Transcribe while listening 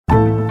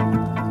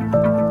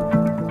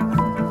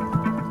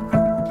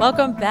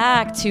Welcome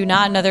back to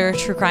Not Another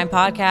True Crime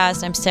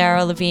Podcast. I'm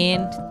Sarah Levine.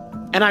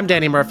 And I'm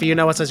Danny Murphy. You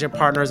know us as your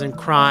partners in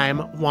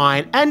crime,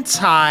 wine, and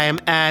time.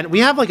 And we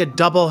have like a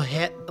double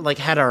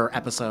header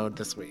episode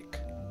this week.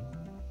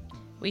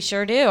 We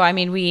sure do. I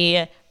mean,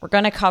 we're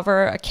going to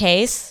cover a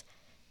case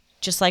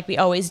just like we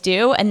always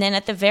do. And then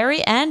at the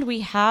very end, we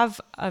have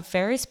a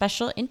very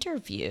special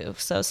interview.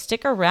 So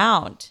stick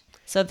around.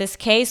 So this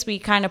case we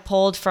kind of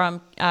pulled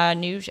from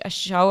a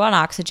show on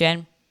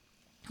Oxygen.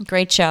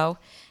 Great show.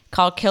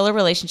 Called Killer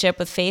Relationship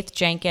with Faith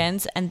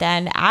Jenkins. And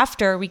then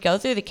after we go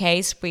through the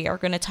case, we are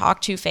going to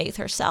talk to Faith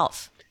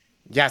herself.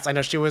 Yes, I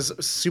know she was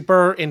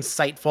super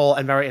insightful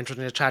and very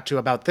interesting to chat to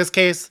about this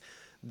case,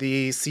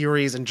 the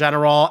series in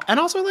general,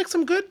 and also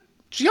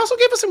she also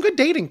gave us some good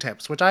dating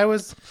tips, which I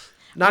was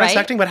not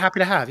expecting, but happy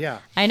to have. Yeah.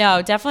 I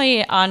know,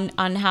 definitely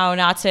on how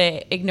not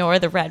to ignore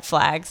the red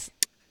flags.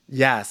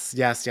 Yes.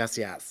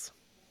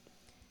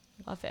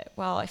 Love it.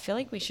 Well, I feel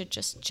like we should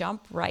just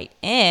jump right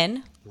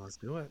in. Let's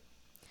do it.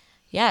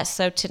 Yes,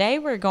 so today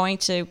we're going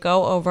to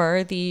go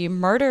over the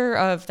murder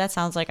of, that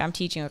sounds like I'm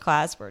teaching a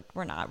class,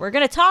 we're not. We're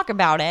going to talk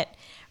about it.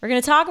 We're going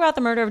to talk about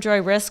the murder of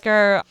Joy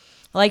Risker.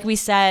 Like we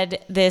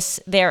said,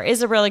 there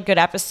is a really good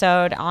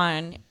episode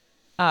on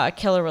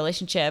Killer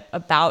Relationship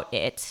about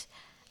it,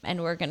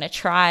 and we're going to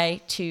try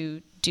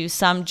to do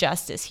some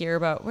justice here,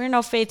 but we're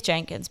no Faith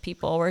Jenkins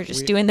people. We're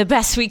just doing the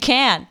best we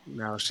can.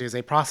 No, she's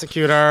a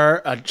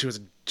prosecutor. She was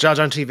a judge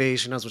on TV.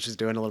 She knows what she's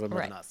doing a little bit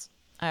more than us.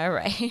 All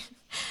right.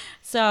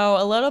 So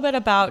a little bit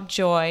about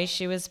Joy.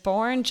 She was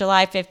born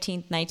July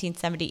 15th,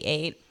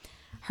 1978.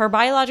 Her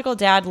biological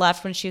dad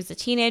left when she was a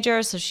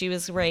teenager, so she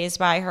was raised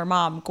by her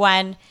mom,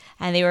 Gwen,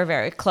 and they were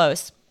very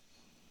close.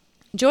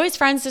 Joy's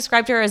friends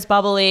described her as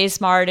bubbly,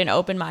 smart, and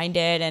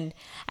open-minded,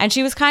 and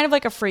she was kind of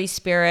like a free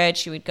spirit.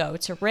 She would go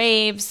to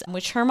raves,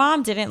 which her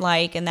mom didn't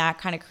like, and that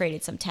kind of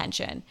created some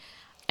tension.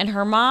 And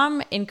her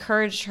mom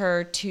encouraged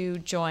her to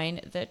join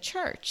the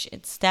church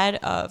instead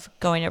of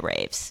going to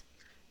raves.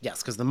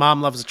 Yes, because the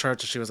mom loves the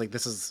church. She was like,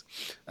 this is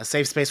a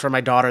safe space for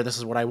my daughter. This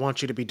is what I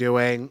want you to be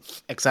doing,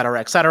 et cetera,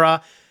 et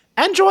cetera.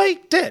 And Joy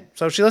did.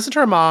 So she listened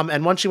to her mom.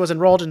 And once she was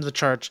enrolled into the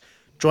church,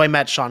 Joy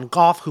met Sean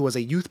Goff, who was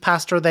a youth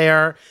pastor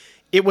there.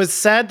 It was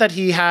said that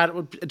he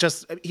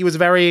was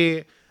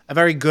very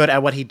good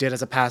at what he did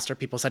as a pastor.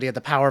 People said he had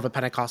the power of a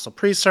Pentecostal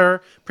preacher,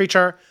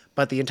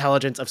 but the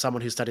intelligence of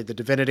someone who studied the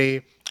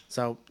divinity.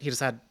 So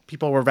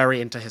people were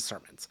very into his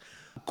sermons.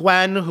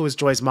 Gwen, who was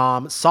Joy's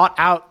mom, sought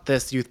out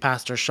this youth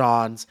pastor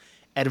Sean's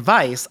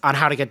advice on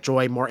how to get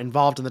Joy more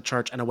involved in the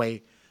church and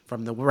away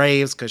from the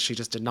raves, because she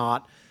just did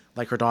not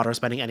like her daughter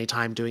spending any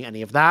time doing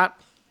any of that.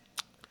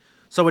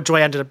 So what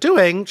Joy ended up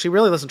doing, she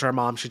really listened to her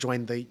mom. She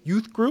joined the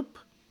youth group.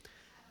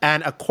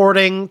 And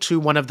according to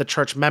one of the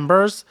church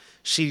members,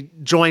 she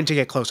joined to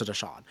get closer to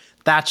Sean.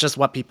 That's just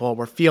what people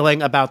were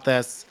feeling about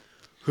this.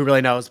 Who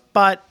really knows?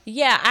 But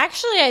yeah,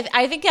 actually,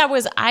 I think that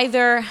was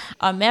either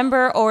a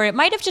member or it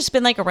might have just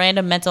been like a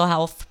random mental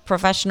health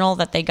professional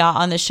that they got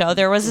on the show.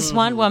 There was this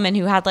one woman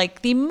who had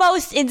like the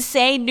most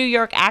insane New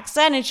York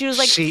accent, and she was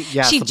like, she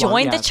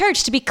joined the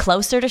church to be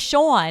closer to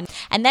Sean,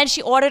 and then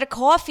she ordered a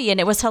coffee, and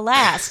it was her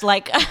last.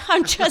 Like,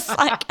 I'm just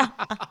like,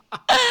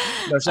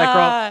 no,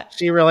 girl,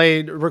 she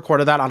really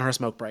recorded that on her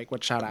smoke break.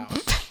 Which shout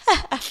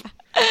out.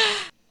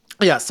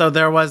 Yeah, so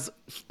there was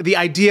the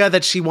idea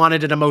that she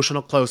wanted an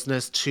emotional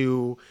closeness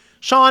to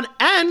Sean,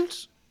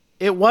 and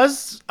it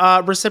was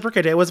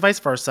reciprocated. It was vice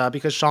versa,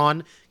 because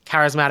Sean,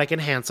 charismatic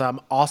and handsome,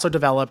 also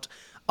developed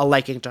a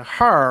liking to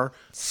her,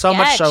 so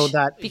much so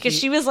that because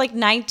she was like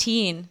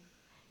 19.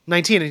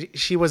 19, and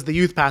she was the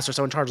youth pastor,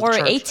 so in charge of the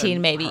church. Or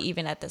 18 maybe,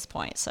 even at this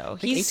point. So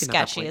he's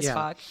sketchy as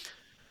fuck.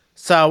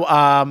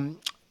 So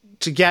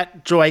to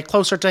get Joy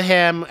closer to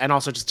him, and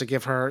also just to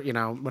give her,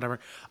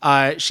 whatever,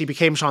 she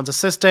became Sean's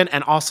assistant,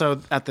 and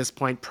also at this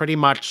point pretty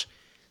much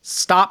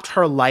stopped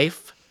her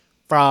life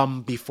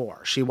from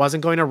before. She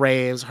wasn't going to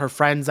raves. Her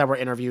friends that were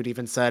interviewed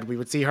even said we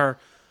would see her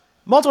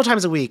multiple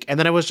times a week, and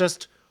then it was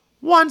just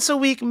once a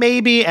week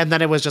maybe, and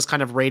then it was just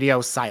kind of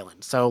radio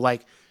silent. So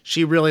like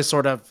she really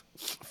sort of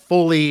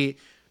fully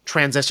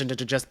transitioned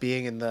into just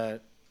being in the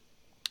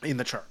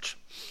church.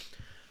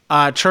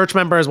 Church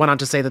members went on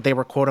to say that they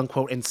were quote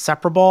unquote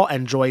inseparable,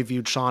 and Joy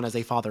viewed Sean as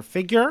a father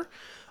figure.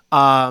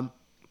 And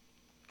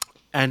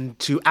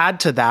to add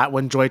to that,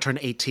 when Joy turned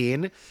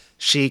 18,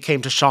 she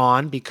came to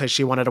Sean because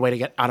she wanted a way to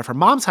get out of her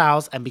mom's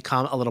house and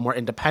become a little more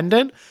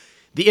independent.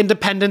 The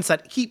independence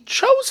that he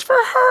chose for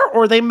her,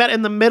 or they met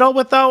in the middle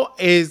with, though,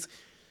 is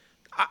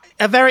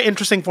a very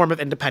interesting form of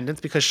independence,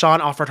 because Sean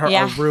offered her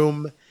a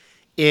room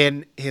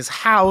in his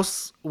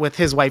house with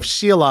his wife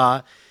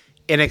Sheila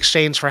in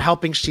exchange for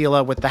helping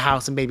Sheila with the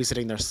house and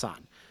babysitting their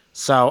son.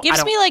 So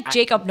gives me like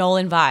Jacob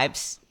Nolan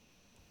vibes.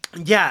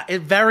 Yeah,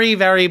 it very,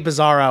 very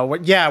bizarro.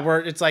 Where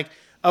it's like,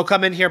 oh,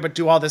 come in here, but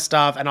do all this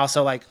stuff, and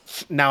also like,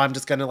 now I'm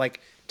just gonna like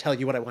tell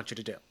you what I want you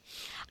to do.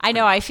 I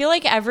know. I feel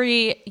like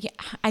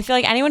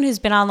anyone who's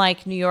been on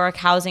like New York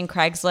housing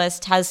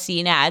Craigslist has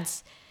seen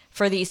ads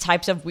for these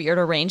types of weird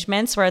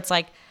arrangements where it's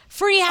like,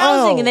 free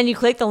housing. Oh. And then you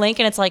click the link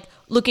and it's like,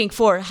 looking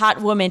for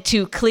hot woman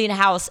to clean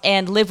house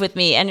and live with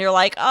me. And you're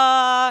like,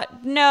 no.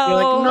 You're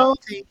like, no,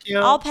 thank you.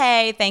 I'll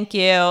pay. Thank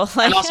you.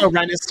 Like, And also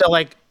rent is still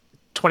like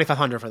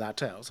 $2,500 for that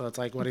too. So it's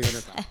like, what even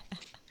is that?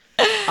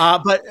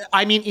 But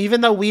I mean,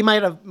 even though we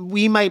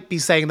might be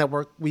saying that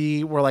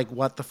we were like,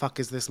 what the fuck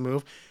is this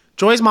move?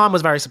 Joy's mom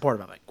was very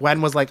supportive of it.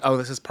 Gwen was like, oh,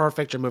 this is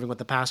perfect. You're moving with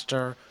the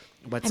pastor.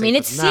 I mean,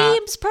 it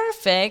seems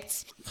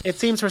perfect. It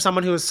seems for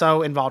someone who is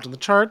so involved in the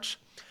church.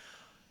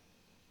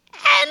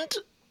 And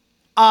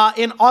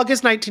in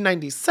August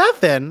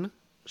 1997,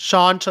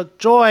 Sean took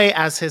Joy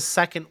as his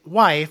second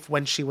wife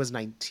when she was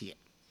 19.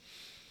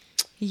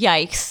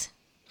 Yikes.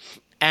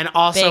 And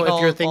also, Big if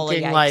you're old bowl of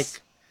thinking yikes. like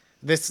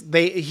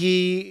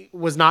he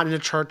was not in a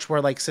church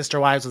where like sister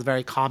wives was a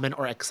very common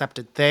or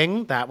accepted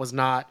thing. That was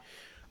not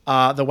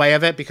the way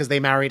of it, because they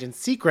married in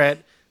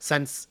secret,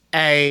 since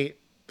A,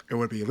 it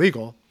would be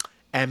illegal,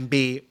 and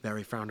B,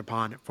 very frowned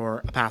upon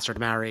for a pastor to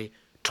marry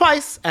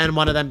twice, and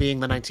one of them being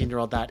the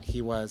 19-year-old that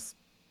he was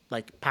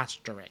like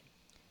pastoring.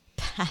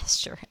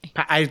 Pasturing.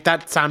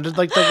 That sounded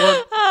like the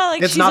word.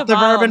 Like It's she's not a the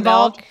bottle verb of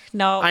involved. milk.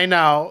 No, I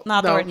know.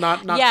 not the No, word.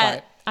 not yeah,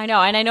 quite. I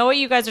know, and I know what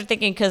you guys are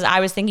thinking, because I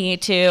was thinking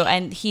it too.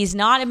 And he's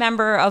not a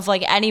member of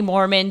like any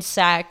Mormon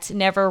sect.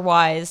 Never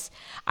was.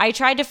 I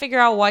tried to figure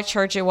out what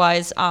church it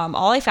was.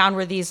 All I found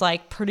were these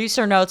like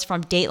producer notes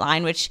from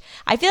Dateline, which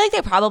I feel like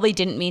they probably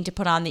didn't mean to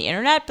put on the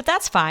internet, but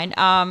that's fine.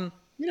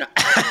 Yeah.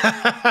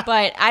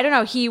 But I don't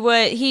know.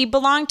 He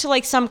belonged to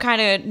like some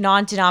kind of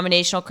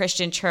non-denominational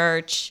Christian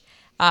church.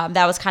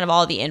 That was kind of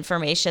all the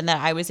information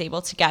that I was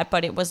able to get,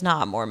 but it was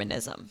not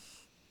Mormonism.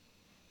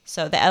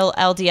 So the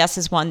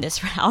LDS won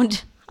this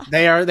round.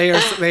 They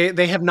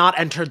have not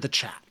entered the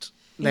chat.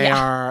 They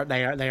are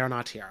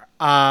not here.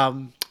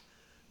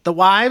 The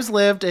wives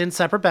lived in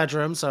separate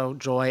bedrooms, so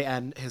Joy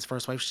and his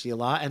first wife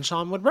Sheila, and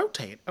Sean would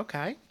rotate.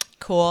 Okay.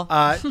 Cool.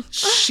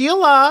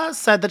 Sheila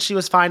said that she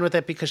was fine with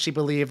it because she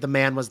believed the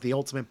man was the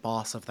ultimate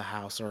boss of the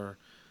house, or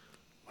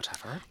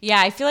whatever.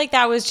 Yeah, I feel like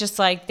that was just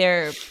like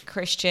their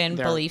Christian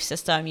belief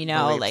system,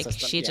 like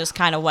she just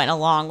kind of went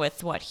along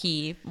with what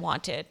he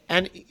wanted.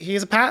 And he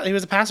was a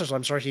pastor, so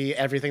I'm sure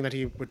everything that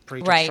he would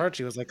preach Right. at church,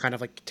 he was like kind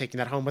of like taking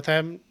that home with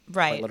him.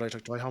 Right. Like, literally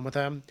took Joy home with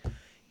him.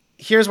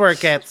 Here's where it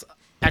gets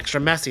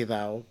extra messy,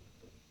 though.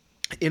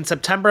 In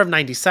September of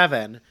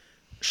 97,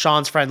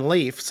 Sean's friend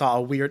Leaf saw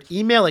a weird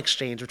email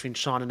exchange between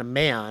Sean and a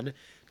man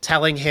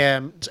telling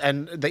him,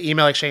 and the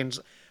email exchange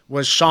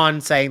was Sean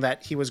saying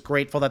that he was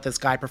grateful that this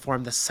guy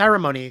performed the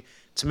ceremony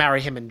to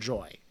marry him and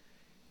Joy.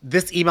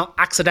 This email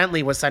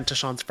accidentally was sent to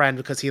Sean's friend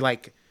because he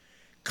like,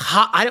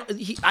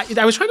 he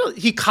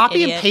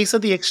copy and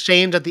pasted the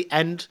exchange at the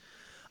end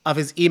of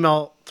his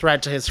email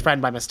thread to his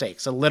friend by mistake.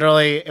 So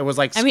literally it was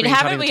like, I mean,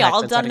 haven't we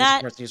all done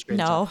that?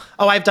 No.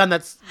 Oh, I've done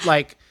that.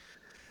 Like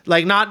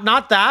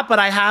not that, but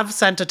I have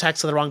sent a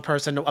text to the wrong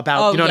person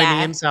about, you know what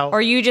I mean? So,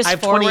 or you just I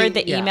have forward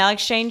the email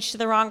exchange to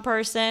the wrong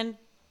person.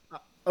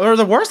 Or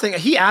the worst thing,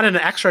 he added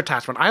an extra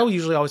attachment. I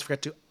usually always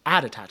forget to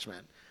add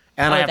attachment.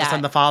 And I have to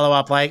send the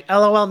follow-up like,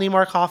 LOL, need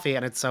more coffee.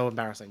 And it's so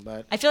embarrassing.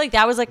 But I feel like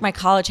that was like my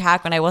college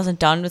hack. When I wasn't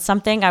done with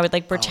something, I would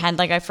like pretend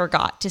like I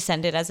forgot to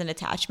send it as an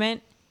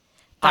attachment.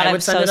 But I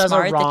was so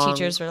smart. The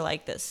teachers were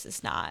like, this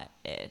is not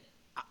it.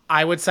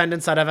 I would send,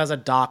 instead of as a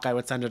doc, I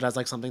would send it as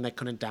like something they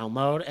couldn't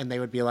download. And they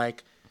would be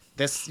like,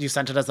 you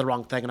sent it as the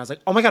wrong thing. And I was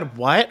like, oh my God,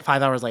 what?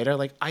 5 hours later,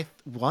 like,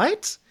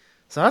 what?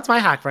 So that's my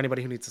hack for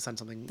anybody who needs to send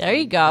something. There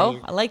you go.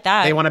 I like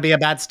that. They want to be a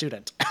bad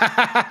student.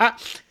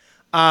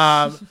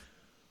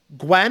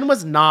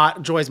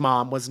 Joy's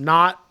mom was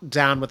not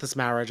down with this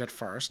marriage at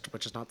first,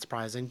 which is not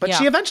surprising. But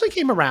she eventually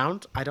came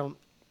around.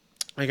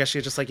 I guess she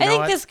was just like, I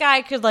think this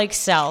guy could like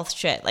sell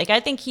shit. Like I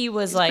think he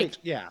was like,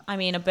 I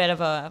mean, a bit of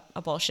a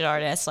bullshit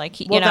artist. Like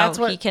he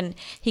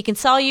can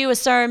sell you a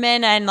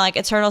sermon and like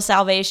eternal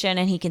salvation,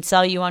 and he can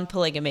sell you on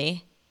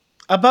polygamy.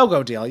 A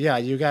BOGO deal, yeah.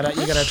 You got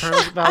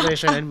eternal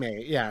salvation in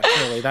me, yeah.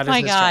 Truly, that is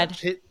his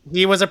charge.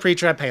 He was a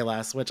preacher at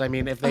Payless, which I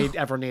mean, if they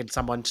ever need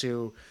someone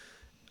to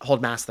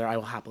hold mass there, I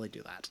will happily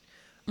do that.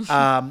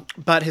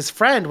 But his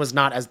friend was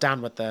not as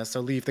down with this.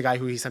 So Leaf, the guy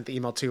who he sent the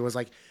email to, was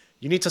like,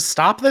 you need to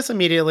stop this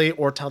immediately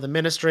or tell the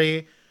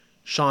ministry.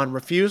 Sean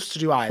refused to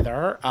do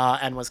either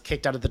and was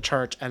kicked out of the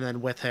church. And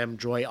then with him,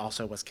 Joy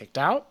also was kicked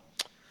out.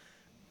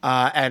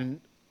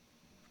 And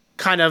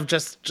kind of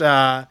just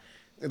the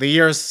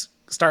years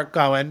start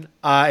going.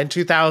 In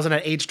 2000,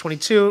 at age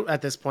 22,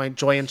 at this point,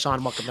 Joy and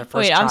Sean welcomed their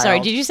first child. I'm sorry.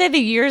 Did you say the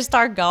years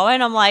start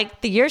going? I'm like,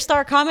 the years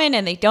start coming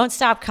and they don't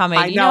stop coming.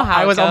 I know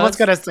how I was almost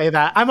going to say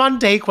that. I'm on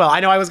Dayquil. I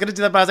know I was going to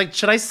do that, but I was like,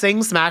 should I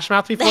sing Smash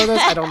Mouth before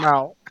this? I don't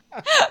know.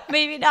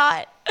 Maybe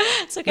not.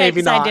 It's okay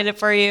because I did it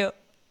for you.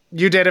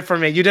 You did it for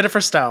me. You did it for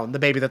Stone, the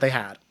baby that they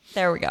had.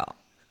 There we go.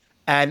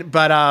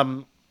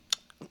 But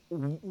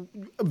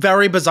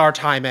very bizarre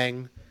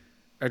timing,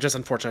 or just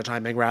unfortunate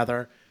timing,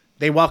 rather.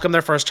 They welcomed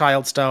their first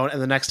child, Stone,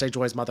 and the next day,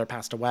 Joy's mother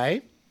passed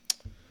away.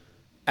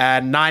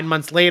 And 9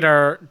 months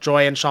later,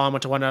 Joy and Sean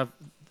went to one of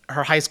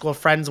her high school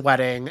friends'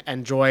 wedding,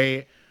 and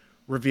Joy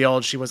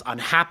revealed she was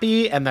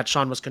unhappy and that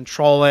Sean was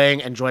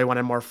controlling, and Joy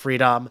wanted more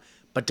freedom,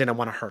 but didn't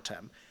want to hurt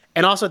him.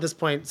 And also at this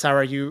point,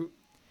 Sarah, you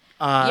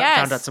Yes.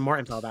 found out some more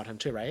info about him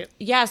too, right?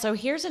 Yeah, so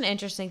here's an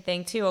interesting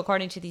thing too.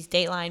 According to these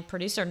Dateline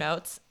producer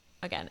notes,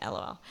 again,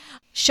 LOL.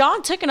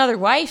 Sean took another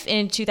wife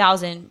in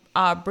 2000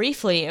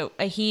 briefly.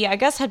 He, I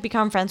guess, had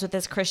become friends with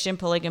this Christian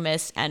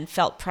polygamist and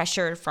felt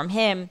pressured from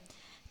him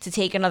to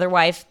take another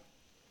wife.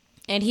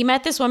 And he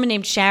met this woman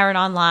named Sharon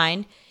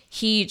online.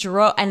 He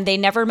drove, and they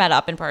never met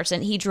up in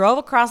person. He drove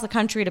across the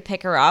country to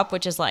pick her up,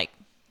 which is like,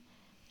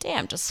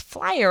 damn, just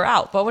fly her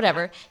out. But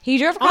whatever. He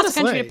drove across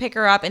the country to pick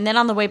her up, and then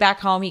on the way back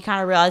home, he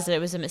kind of realized that it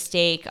was a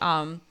mistake.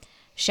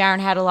 Sharon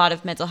had a lot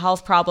of mental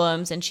health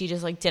problems, and she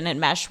just like didn't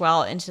mesh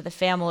well into the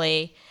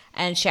family.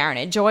 And Sharon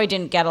and Joy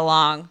didn't get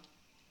along,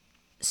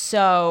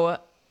 so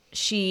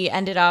she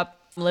ended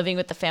up living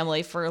with the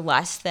family for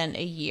less than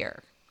a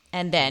year.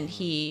 And then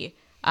he,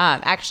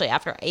 actually,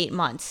 after 8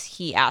 months,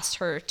 he asked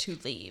her to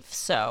leave.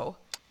 So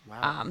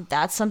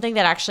that's something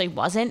that actually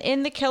wasn't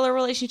in the Killer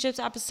Relationships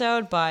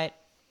episode, but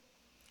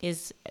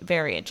is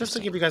very interesting. Just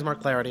to give you guys more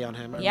clarity on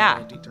him. Yeah.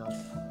 More detail.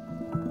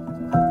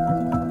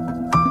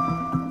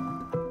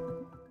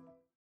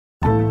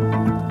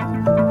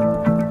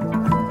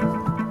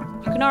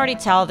 You can already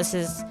tell this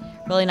is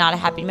really not a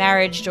happy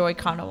marriage. Joy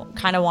kind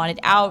of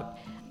wanted out.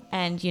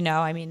 And, you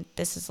know, I mean,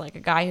 this is like a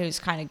guy who's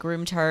kind of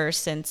groomed her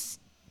since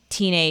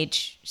she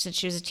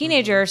was a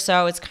teenager.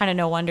 So it's kind of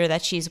no wonder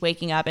that she's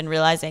waking up and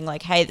realizing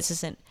like, hey, this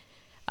isn't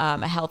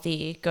a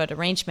healthy, good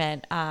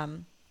arrangement.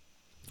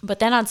 But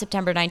then on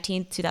September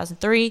 19th,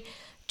 2003,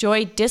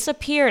 Joy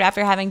disappeared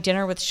after having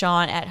dinner with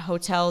Sean at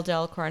Hotel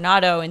del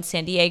Coronado in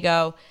San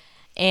Diego.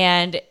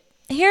 And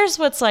here's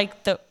what's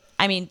like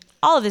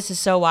all of this is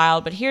so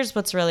wild, but here's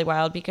what's really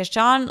wild, because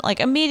Sean like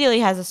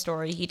immediately has a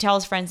story. He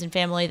tells friends and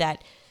family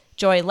that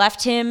Joy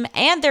left him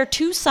and their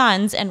 2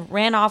 sons and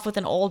ran off with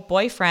an old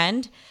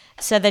boyfriend,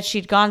 said that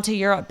she'd gone to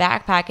Europe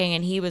backpacking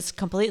and he was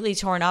completely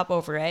torn up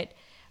over it.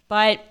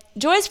 But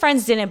Joy's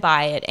friends didn't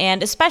buy it,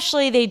 and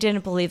especially they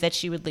didn't believe that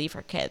she would leave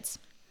her kids.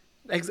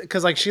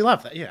 Because, like, she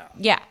loved it, yeah.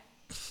 Yeah,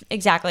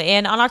 exactly.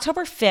 And on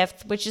October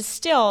 5th, which is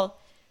still,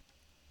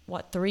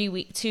 3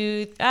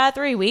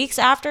 weeks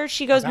after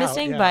she goes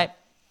missing? Yeah. But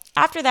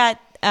after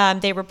that,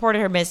 they reported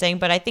her missing.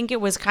 But I think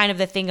it was kind of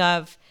the thing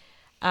of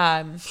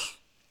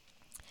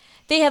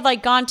they had,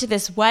 like, gone to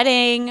this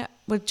wedding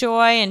with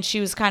Joy, and she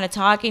was kind of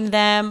talking to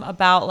them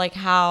about, like,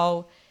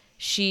 how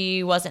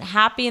she wasn't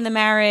happy in the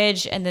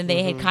marriage, and then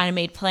they had kind of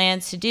made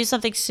plans to do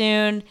something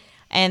soon,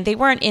 and they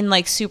weren't in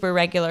like super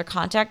regular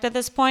contact at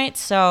this point.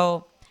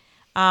 So,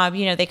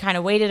 they kind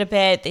of waited a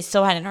bit. They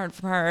still hadn't heard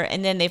from her,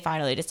 and then they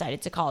finally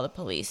decided to call the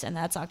police, and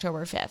that's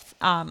October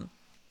 5th.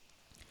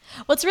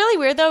 What's really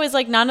weird though is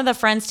like none of the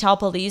friends tell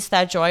police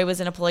that Joy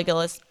was in a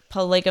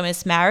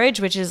polygamous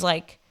marriage, which is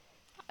like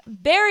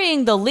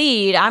burying the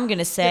lead, I'm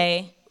gonna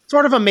say.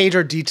 Sort of a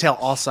major detail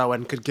also,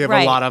 and could give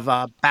a lot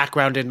of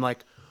background in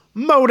like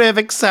motive,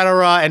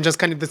 etc., and just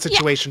kind of the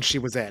situation she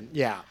was in.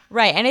 Yeah.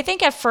 Right. And I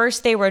think at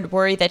first they were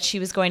worried that she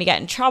was going to get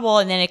in trouble,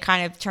 and then it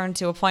kind of turned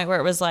to a point where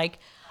it was like,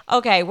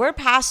 okay, we're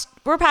past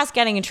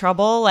getting in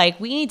trouble. Like,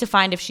 we need to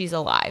find if she's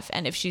alive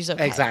and if she's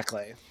okay.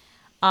 Exactly.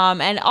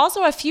 And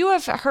also a few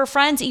of her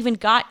friends even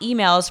got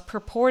emails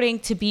purporting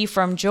to be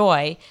from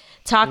Joy,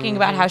 talking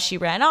about how she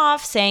ran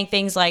off, saying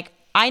things like,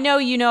 I know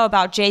you know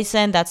about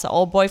Jason, that's the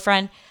old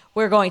boyfriend.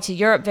 We're going to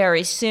Europe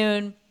very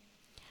soon.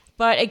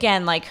 But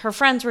again, like, her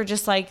friends were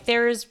just like,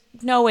 there's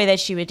no way that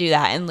she would do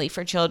that and leave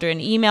her children,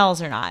 emails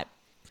or not.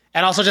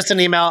 And also just an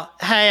email,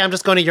 hey, I'm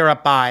just going to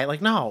Europe, bye.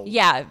 Like, no.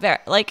 Yeah,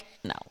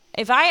 no.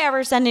 If I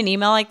ever send an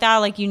email like that,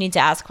 like, you need to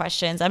ask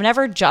questions. I'm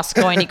never just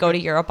going to go to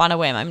Europe on a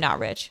whim. I'm not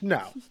rich.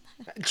 No.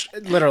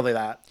 Literally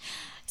that.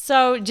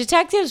 So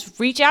detectives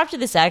reach out to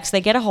this ex. They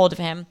get a hold of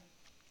him.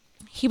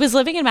 He was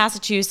living in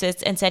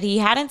Massachusetts and said he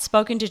hadn't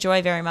spoken to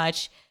Joy very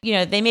much. You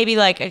know, they maybe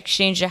like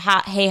exchanged a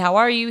hey, how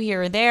are you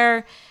here or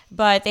there,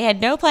 but they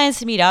had no plans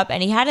to meet up,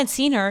 and he hadn't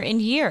seen her in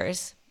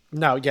years.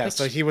 No, yeah.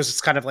 So he was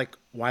just kind of like,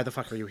 why the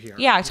fuck are you here?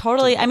 Yeah,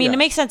 totally. I mean, it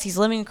makes sense. He's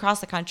living across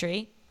the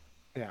country.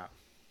 Yeah.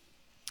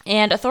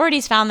 And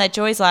authorities found that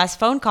Joy's last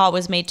phone call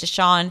was made to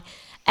Sean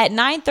at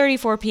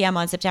 9:34 p.m.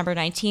 on September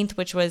 19th,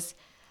 which was,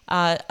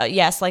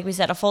 yes, like we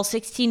said, a full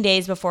 16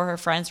 days before her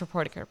friends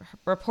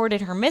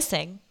reported her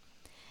missing.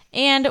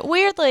 And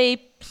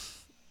weirdly,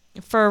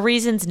 for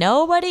reasons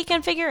nobody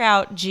can figure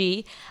out,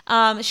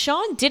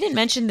 Sean didn't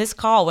mention this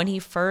call when he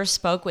first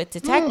spoke with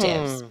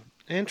detectives.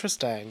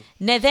 Interesting.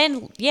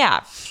 And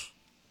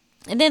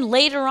then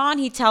later on,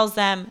 he tells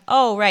them,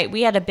 oh, right,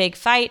 we had a big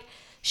fight.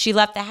 She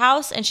left the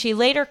house, and she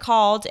later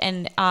called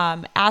and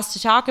asked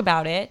to talk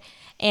about it.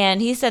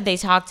 And he said they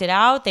talked it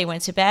out. They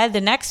went to bed.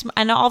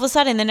 And all of a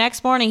sudden, the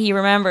next morning, he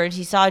remembered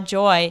he saw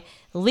Joy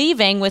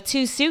leaving with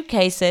 2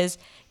 suitcases,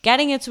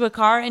 getting into a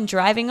car and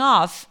driving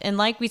off. And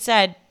like we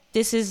said,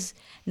 this is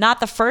not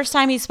the first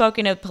time he's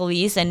spoken to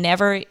police, and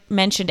never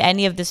mentioned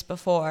any of this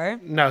before.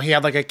 No, he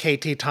had like a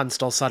KT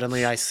Tunstall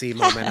suddenly I see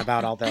moment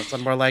about all this.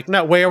 And we're like,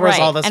 no, where was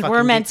all this? And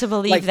we're meant to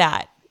believe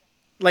that.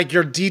 Like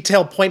your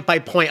detailed point by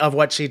point of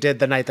what she did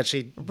the night that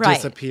she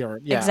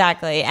disappeared. Yeah.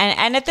 Exactly.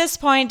 And at this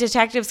point,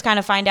 detectives kind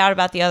of find out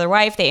about the other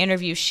wife. They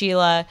interview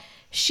Sheila.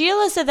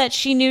 Sheila said that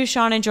she knew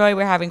Sean and Joy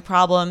were having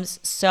problems,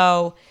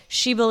 so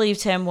she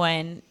believed him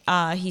when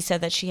he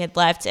said that she had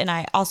left. And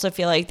I also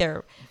feel like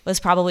there was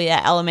probably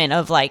that element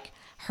of like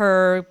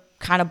her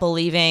kind of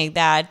believing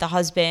that the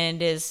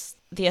husband is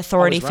the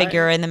authority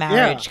figure in the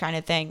marriage kind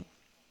of thing.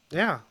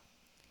 Yeah.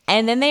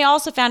 And then they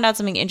also found out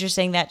something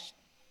interesting, that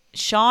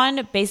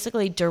Sean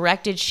basically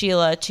directed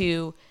Sheila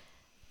to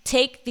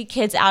take the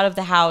kids out of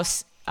the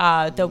house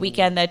the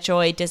weekend that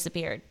Joy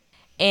disappeared.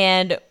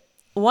 And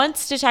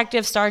once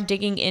detectives start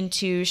digging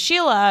into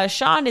Sheila,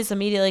 Sean is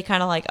immediately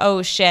kind of like,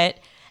 oh shit,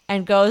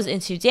 and goes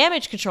into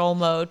damage control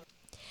mode.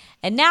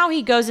 And now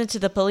he goes into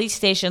the police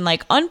station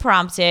like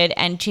unprompted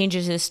and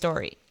changes his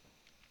story.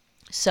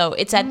 So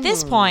it's at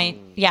this point,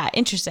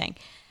 interesting.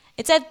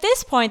 It's at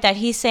this point that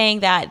he's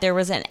saying that there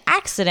was an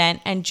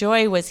accident and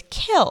Joy was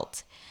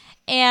killed.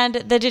 And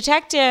the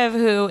detective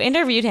who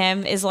interviewed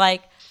him is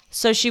like,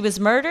 so she was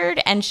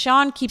murdered? And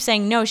Sean keeps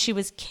saying, no, she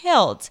was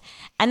killed.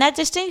 And that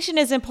distinction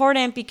is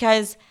important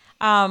because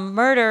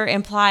murder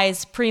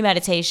implies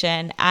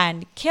premeditation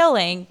and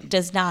killing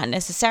does not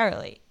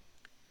necessarily.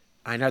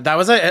 I know that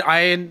was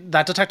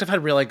that detective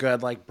had really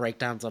good like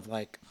breakdowns of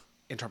like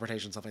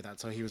interpretation, stuff like that.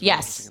 So he was really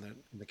interesting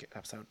in the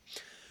episode.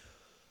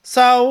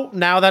 So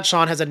now that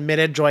Sean has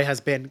admitted Joy has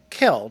been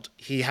killed,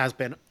 he has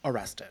been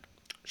arrested.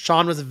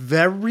 Sean was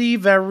very,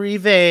 very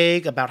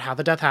vague about how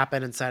the death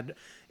happened and said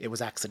it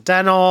was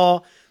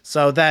accidental.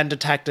 So then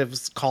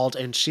detectives called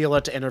in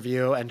Sheila to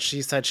interview, and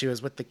she said she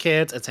was with the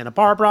kids in Santa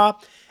Barbara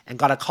and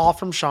got a call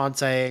from Sean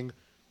saying,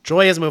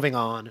 Joy is moving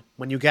on.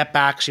 When you get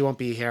back, she won't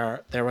be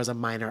here. There was a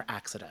minor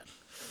accident.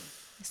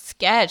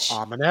 Sketch.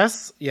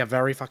 Ominous. Yeah,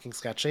 very fucking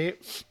sketchy.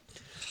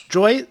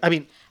 Joy, I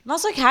mean... I'm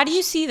also like, how do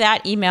you see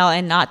that email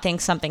and not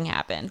think something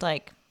happened?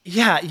 Like...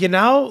 Yeah, you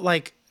know,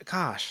 like,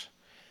 gosh.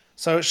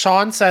 So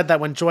Sean said that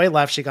when Joy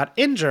left, she got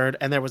injured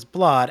and there was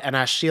blood and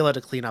asked Sheila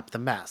to clean up the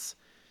mess.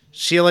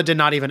 Sheila did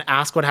not even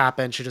ask what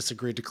happened. She just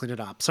agreed to clean it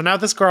up. So now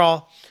this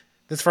girl,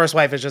 this first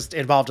wife, is just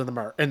involved in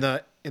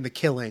the in the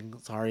killing.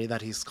 Sorry,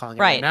 that he's calling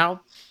it right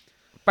now.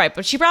 Right,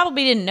 but she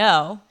probably didn't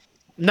know.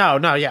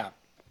 No, yeah.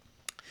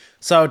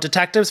 So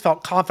detectives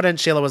felt confident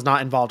Sheila was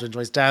not involved in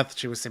Joy's death.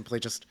 She was simply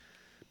just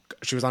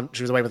she was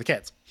away with the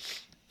kids.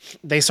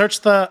 They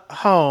searched the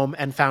home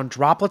and found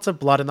droplets of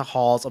blood in the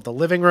halls of the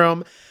living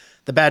room,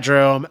 the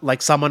bedroom,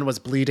 like someone was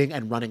bleeding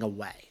and running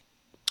away.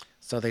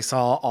 So they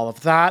saw all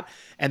of that.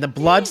 And the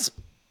blood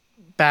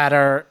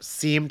spatter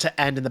seemed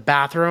to end in the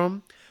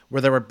bathroom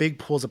where there were big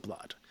pools of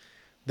blood.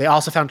 They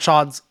also found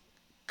Sean's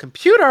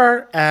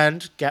computer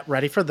and, get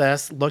ready for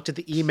this, looked at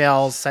the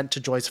emails sent to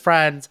Joy's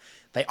friends.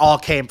 They all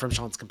came from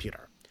Sean's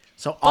computer.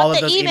 So all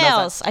of those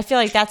emails. I feel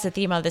like that's the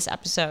theme of this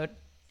episode.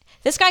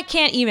 This guy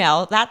can't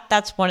email.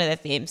 That's one of the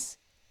themes.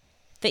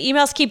 The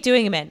emails keep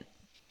doing him in.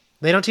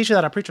 They don't teach you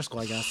that at preacher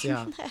school, I guess.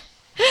 Yeah.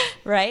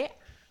 Right?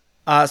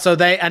 So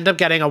they end up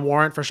getting a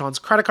warrant for Sean's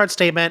credit card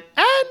statement.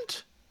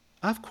 And,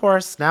 of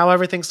course, now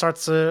everything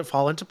starts to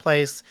fall into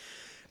place.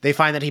 They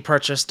find that he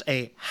purchased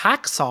a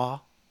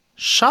hacksaw,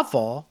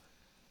 shovel,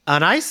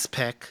 an ice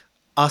pick,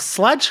 a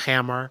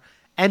sledgehammer,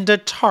 and a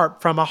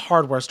tarp from a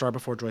hardware store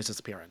before Joy's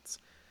disappearance.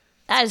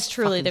 That is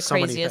truly the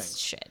craziest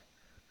shit.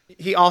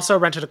 He also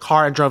rented a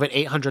car and drove it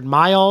 800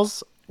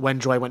 miles when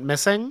Joy went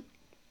missing.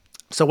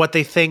 So what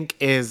they think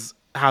is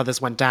how this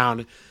went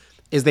down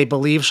is they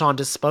believe Sean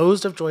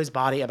disposed of Joy's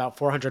body about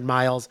 400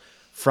 miles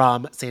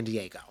from San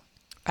Diego.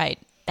 Right.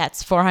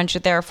 That's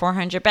 400 there,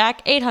 400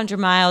 back, 800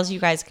 miles. You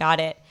guys got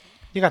it.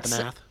 You got the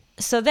math.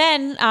 So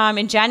then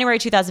in January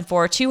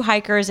 2004, two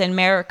hikers in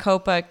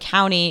Maricopa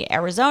County,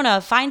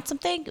 Arizona, find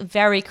something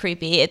very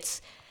creepy.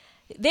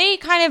 They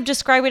kind of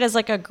describe it as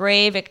like a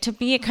grave. To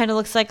me, it kind of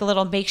looks like a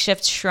little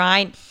makeshift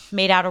shrine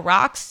made out of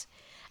rocks.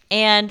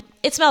 And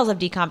it smells of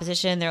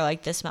decomposition. They're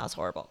like, this smells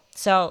horrible.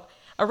 So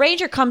a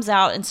ranger comes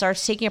out and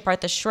starts taking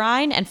apart the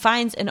shrine and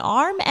finds an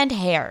arm and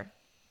hair.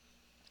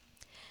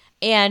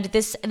 And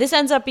this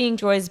ends up being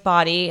Joy's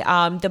body.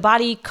 The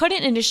body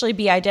couldn't initially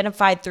be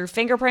identified through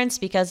fingerprints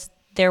because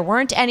there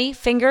weren't any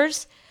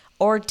fingers,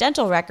 or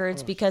dental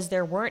records because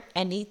there weren't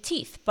any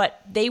teeth. But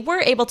they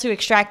were able to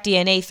extract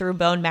DNA through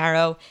bone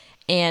marrow,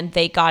 and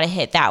they got a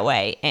hit that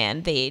way,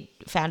 and they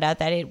found out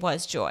that it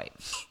was Joy.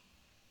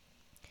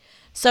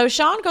 So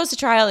Sean goes to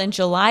trial in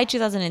July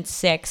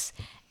 2006,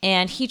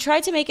 and he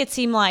tried to make it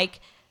seem like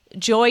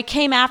Joy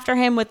came after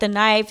him with the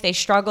knife. They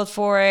struggled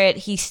for it.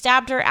 He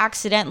stabbed her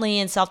accidentally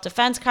in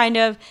self-defense, kind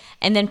of,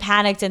 and then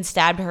panicked and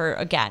stabbed her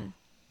again.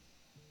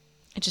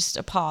 Just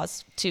a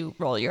pause to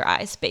roll your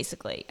eyes,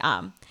 basically.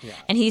 And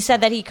he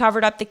said that he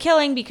covered up the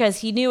killing because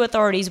he knew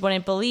authorities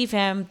wouldn't believe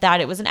him that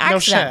it was an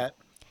accident. No shit.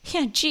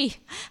 Yeah, gee,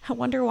 I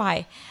wonder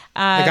why. The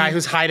guy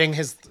who's hiding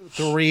his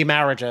 3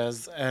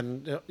 marriages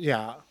and,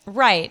 yeah.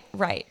 Right.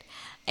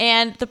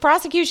 And the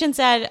prosecution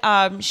said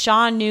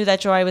Sean knew that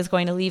Joy was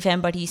going to leave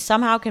him, but he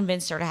somehow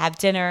convinced her to have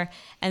dinner.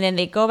 And then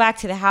they go back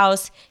to the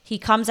house. He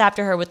comes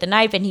after her with the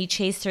knife, and he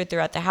chased her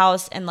throughout the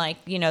house. And,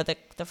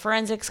 the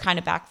forensics kind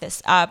of back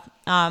this up.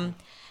 And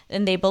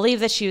they believe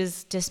that she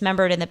was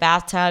dismembered in the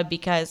bathtub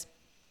because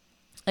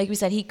like we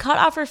said, he cut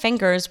off her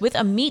fingers with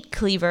a meat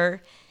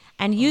cleaver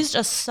and used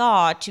a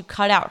saw to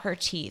cut out her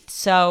teeth.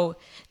 So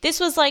this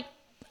was like,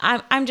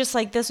 I'm just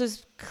like, this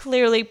was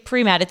clearly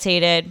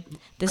premeditated.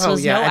 This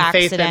was no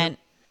accident.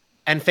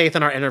 And Faith,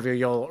 in our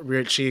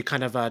interview, she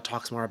kind of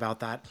talks more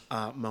about that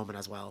moment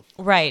as well.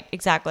 Right,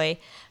 exactly.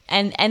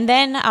 And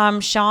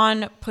then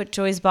Sean put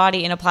Joy's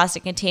body in a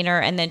plastic container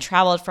and then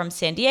traveled from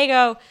San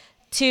Diego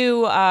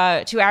to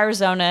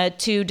Arizona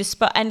to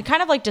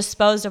kind of like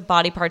disposed of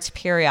body parts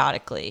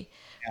periodically,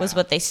 was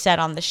what they said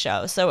on the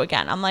show. So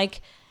again, I'm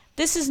like,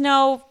 this is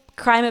no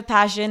crime of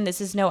passion.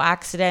 This is no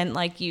accident.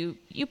 Like you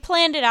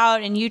planned it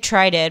out and you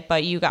tried it,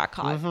 but you got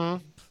caught.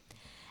 Mm-hmm.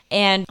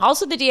 And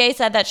also the DA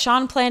said that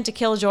Sean planned to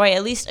kill Joy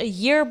at least a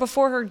year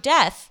before her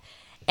death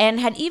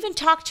and had even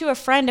talked to a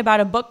friend about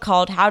a book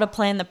called How to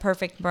Plan the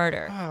Perfect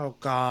Murder. Oh,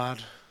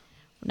 God.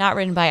 Not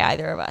written by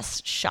either of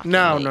us, shockingly.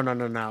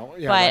 No.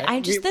 Yeah, but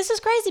right. This is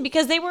crazy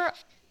because they were...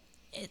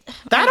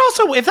 That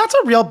also, if that's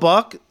a real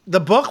book, the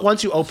book,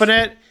 once you open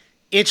it,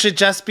 it should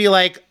just be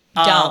like...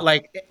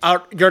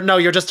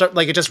 you're just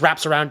like, it just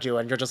wraps around you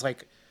and you're just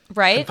like...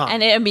 Right? Confined.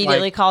 And it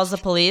immediately calls the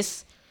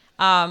police.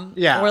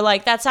 We're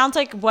like, that sounds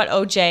like what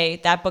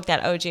that book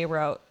that OJ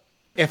wrote.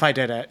 If I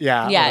Did It.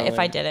 Yeah. Yeah, literally. If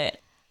I Did It.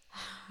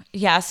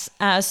 Yes.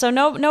 So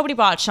nobody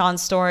bought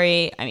Sean's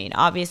story. I mean,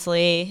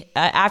 obviously,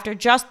 after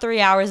just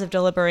 3 hours of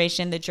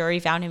deliberation, the jury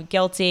found him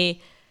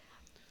guilty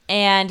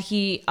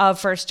of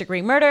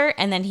first-degree murder,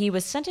 and then he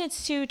was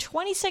sentenced to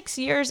 26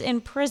 years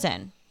in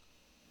prison.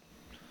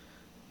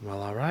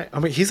 Well, all right. I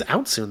mean, he's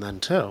out soon then,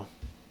 too.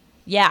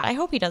 Yeah, I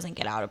hope he doesn't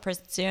get out of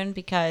prison soon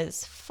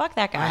because fuck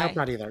that guy. I hope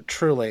not either.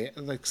 Truly,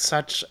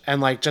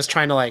 just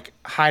trying to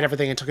hide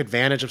everything and took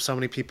advantage of so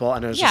many people,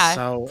 and it was just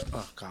so.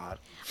 Oh God.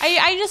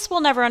 I just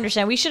will never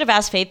understand. We should have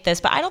asked Faith this,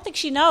 but I don't think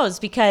she knows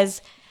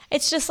because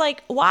it's just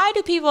like, why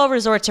do people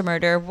resort to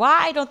murder?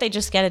 Why don't they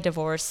just get a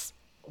divorce?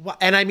 Well,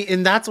 and I mean,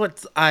 and that's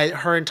what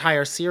her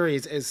entire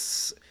series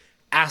is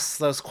asks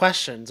those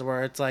questions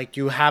where it's like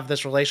you have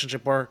this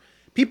relationship where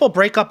people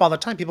break up all the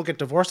time, people get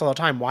divorced all the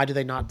time. Why do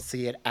they not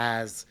see it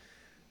as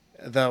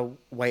the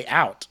way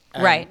out?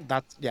 And right.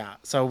 That's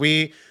So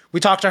we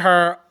talked to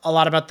her a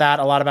lot about that,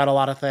 a lot about a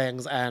lot of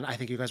things, and I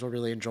think you guys will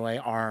really enjoy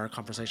our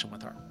conversation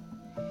with her.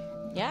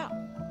 Yeah.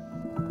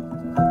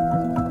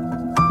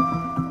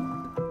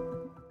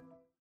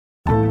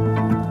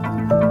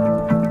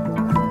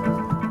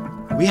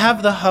 We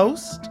have the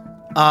host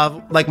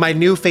of my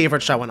new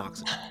favorite show on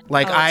Oxygen.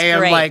 Great.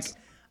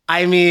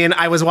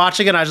 I was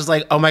watching it and I was just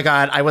like, oh my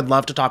God, I would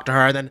love to talk to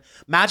her. And then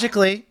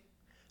magically,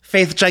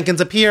 Faith Jenkins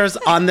appears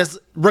on this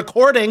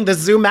recording, this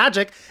Zoom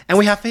magic, and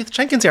we have Faith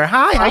Jenkins here.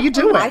 Hi, how you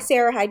doing? Hi,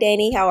 Sarah. Hi,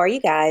 Danny. How are you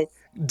guys?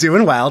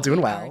 Doing well.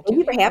 Thank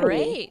you for having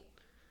me.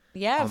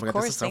 Yeah, of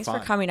course. So Thanks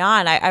fun. for coming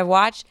on. I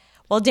watched...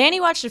 Well,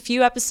 Danny watched a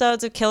few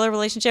episodes of Killer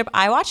Relationship.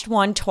 I watched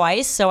one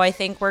twice, so I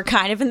think we're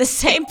kind of in the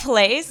same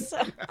place.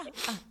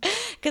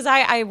 Because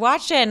I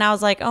watched it and I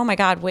was like, oh my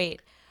God,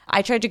 wait.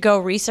 I tried to go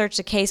research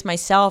the case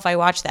myself. I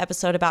watched the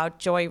episode about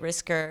Joy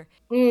Risker.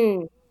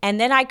 And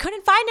then I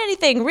couldn't find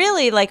anything,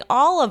 really.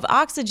 All of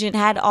Oxygen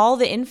had all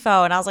the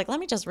info. And I was like, let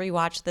me just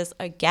rewatch this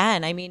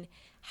again. I mean,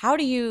 how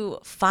do you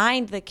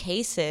find the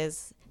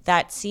cases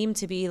that seem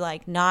to be,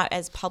 not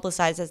as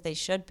publicized as they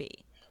should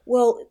be?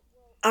 Well,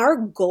 our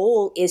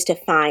goal is to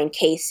find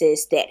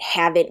cases that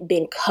haven't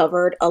been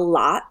covered a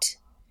lot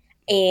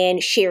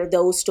and share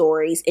those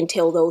stories and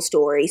tell those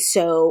stories.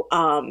 So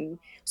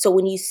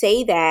when you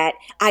say that,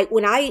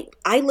 when I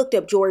looked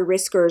up Joy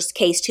Risker's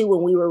case too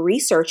when we were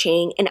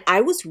researching, and I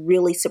was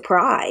really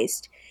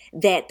surprised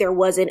that there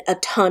wasn't a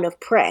ton of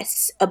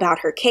press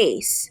about her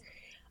case.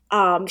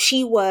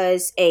 She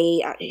was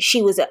I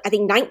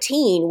think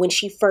 19 when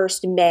she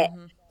first met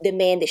the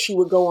man that she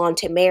would go on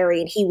to marry,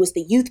 and he was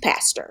the youth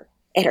pastor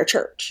at her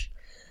church.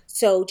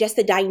 So just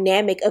the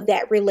dynamic of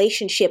that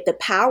relationship, the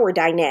power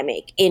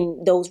dynamic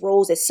in those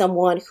roles as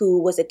someone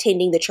who was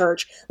attending the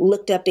church,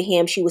 looked up to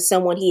him. She was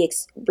someone he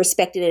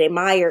respected and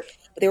admired.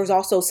 But there was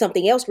also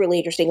something else really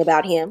interesting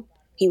about him.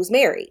 He was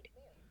married.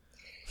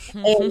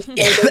 And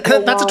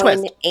that's a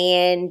twist.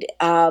 And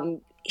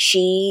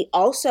she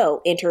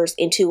also enters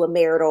into a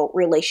marital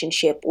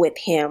relationship with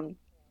him.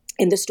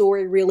 And the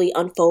story really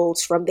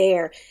unfolds from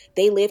there.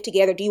 They live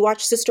together. Have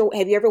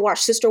you ever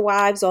watched Sister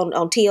Wives on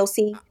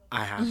TLC?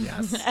 I have,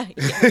 yes.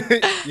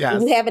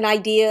 Yes. You have an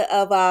idea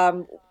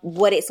of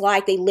what it's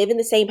like. They live in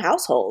the same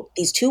household.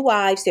 These two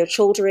wives, their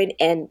children,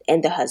 and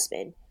the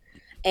husband.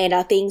 And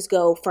things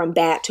go from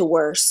bad to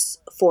worse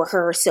for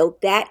her. So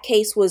that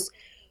case was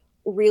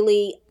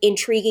really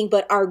intriguing.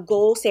 But our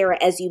goal, Sarah,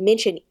 as you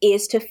mentioned,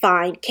 is to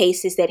find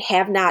cases that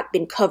have not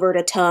been covered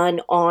a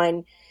ton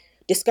on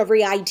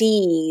Discovery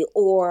ID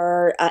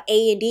or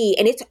A&E.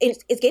 And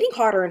it's getting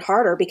harder and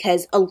harder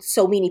because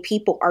so many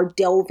people are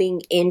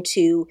delving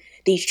into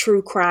these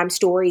true crime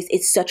stories.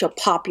 It's such a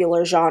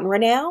popular genre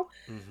now.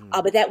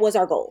 But that was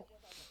our goal.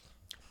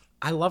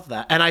 I love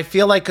that. And I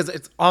feel like, because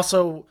it's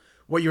also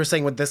what you were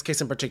saying with this case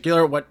in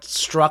particular,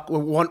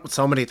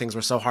 so many things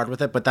were so hard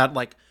with it, but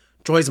that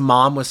Joy's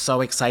mom was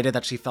so excited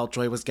that she felt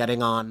Joy was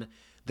getting on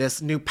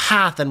this new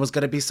path and was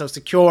going to be so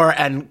secure.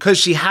 And because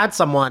she had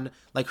someone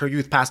like her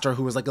youth pastor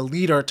who was like a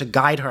leader to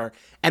guide her.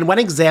 And when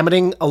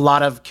examining a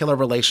lot of killer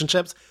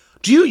relationships,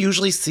 do you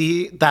usually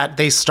see that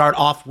they start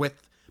off with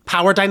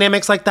power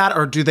dynamics like that,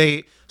 or do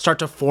they start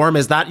to form?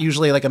 Is that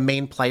usually like a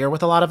main player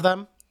with a lot of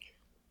them?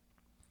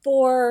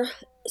 For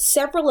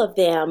several of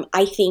them,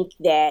 I think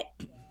that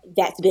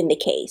that's been the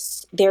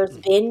case. There's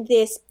been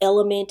this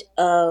element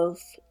of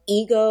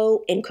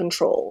ego and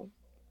control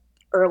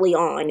early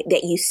on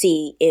that you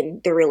see in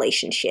the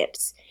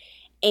relationships.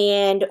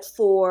 And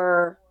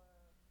for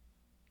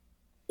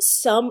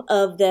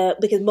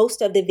because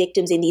most of the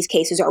victims in these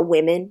cases are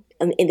women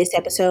in this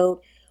episode,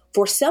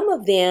 for some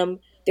of them,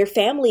 their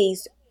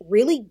families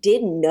really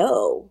didn't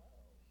know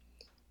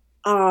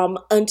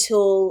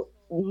until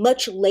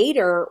much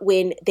later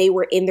when they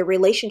were in the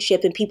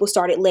relationship and people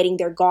started letting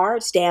their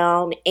guards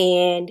down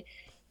and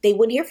they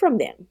wouldn't hear from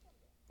them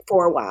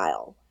for a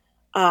while.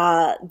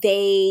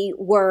 They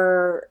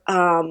were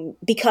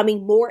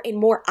becoming more and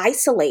more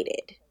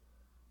isolated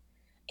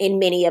in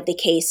many of the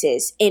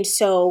cases. And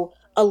so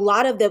a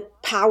lot of the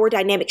power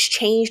dynamics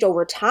changed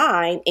over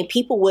time and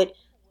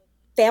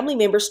family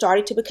members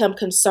started to become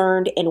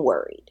concerned and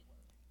worried.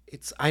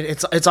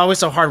 It's always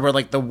so hard where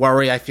like the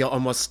worry I feel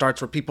almost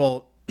starts where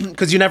people,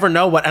 because you never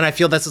know what, and I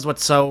feel this is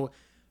what's so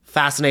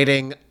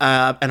fascinating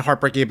and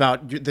heartbreaking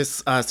about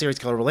this serial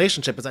killer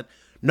relationship is that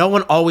no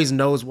one always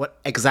knows what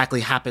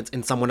exactly happens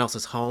in someone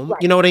else's home.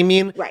 Right. You know what I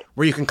mean? Right.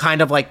 Where you can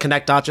kind of like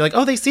connect dots. You're like,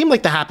 oh, they seem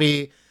like the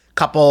happy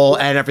couple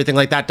and everything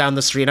like that down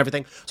the street and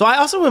everything. So I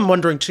also am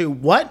wondering too,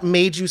 what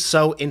made you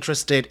so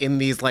interested in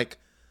these like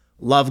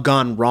love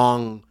gone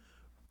wrong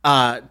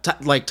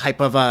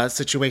type of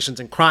situations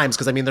and crimes?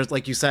 Because I mean, there's,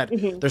 like you said,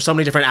 there's so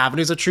many different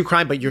avenues of true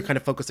crime, but you're kind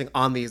of focusing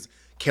on these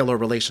killer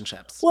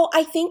relationships. Well,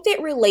 I think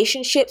that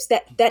relationships,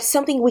 that's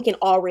something we can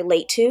all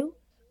relate to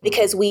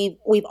because we've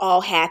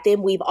all had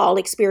them. We've all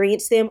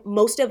experienced them.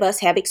 Most of us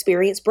have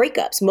experienced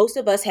breakups. Most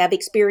of us have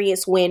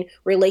experienced when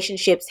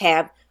relationships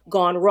have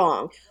gone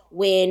wrong,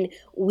 when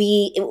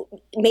we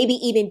maybe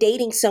even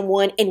dating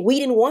someone and we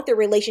didn't want the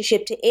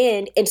relationship to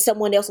end and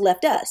someone else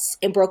left us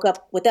and broke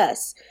up with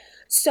us.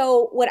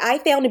 So what I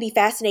found to be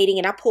fascinating,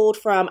 and I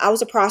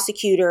was a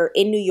prosecutor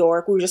in New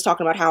York. We were just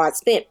talking about how I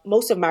spent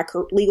most of my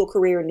legal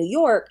career in New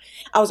York.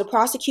 I was a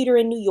prosecutor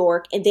in New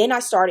York, and then I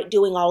started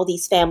doing all of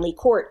these family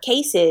court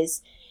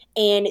cases.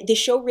 And the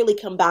show really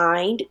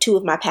combined two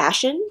of my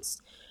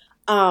passions.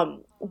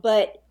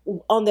 But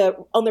on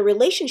the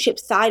relationship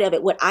side of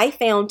it, what I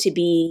found to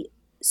be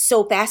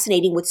so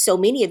fascinating with so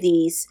many of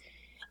these,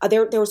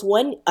 there was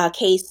one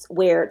case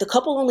where the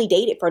couple only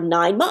dated for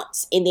 9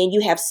 months. And then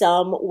you have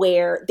some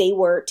where they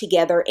were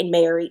together and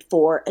married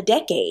for a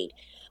decade.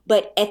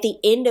 But at the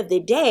end of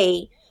the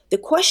day, the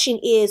question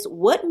is,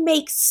 what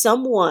makes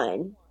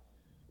someone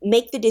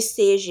make the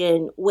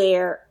decision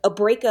where a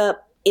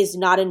breakup is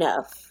not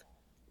enough,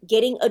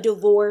 getting a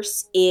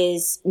divorce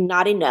is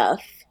not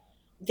enough,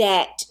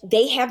 that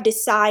they have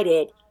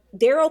decided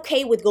they're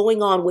okay with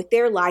going on with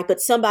their life, but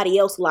somebody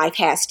else's life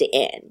has to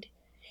end?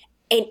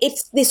 And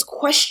it's this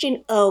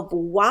question of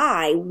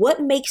why.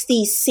 What makes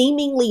these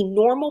seemingly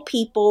normal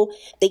people,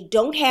 they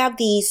don't have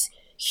these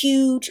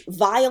huge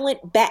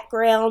violent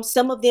backgrounds.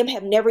 Some of them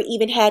have never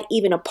even had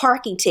a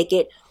parking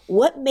ticket.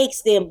 What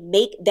makes them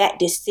make that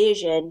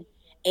decision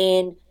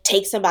and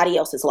take somebody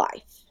else's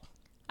life?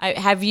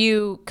 Have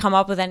you come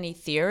up with any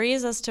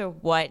theories as to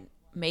what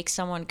makes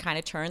someone kind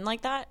of turn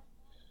like that?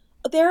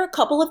 There are a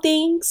couple of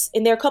things,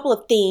 and there are a couple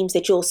of themes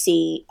that you'll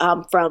see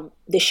from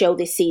the show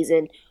this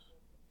season.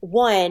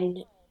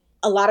 One,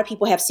 a lot of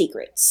people have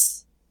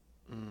secrets,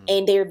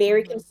 and they're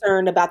very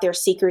concerned about their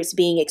secrets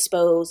being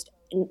exposed.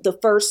 In the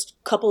first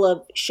couple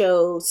of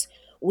shows,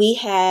 we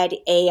had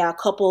a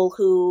couple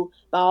who,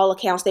 by all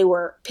accounts, they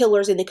were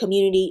pillars in the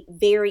community,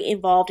 very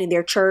involved in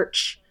their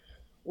church.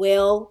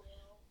 Well,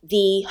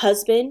 the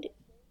husband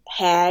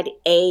had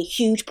a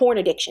huge porn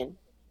addiction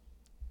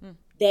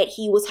that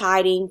he was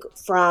hiding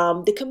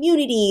from the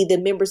community, the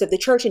members of the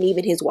church, and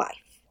even his wife.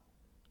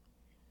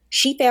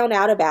 She found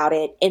out about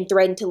it and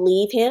threatened to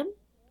leave him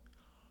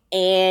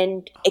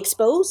and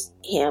expose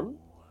him.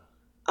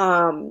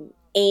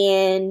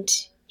 And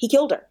he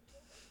killed her.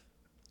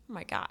 Oh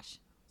my gosh.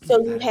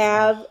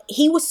 So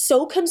he was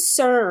so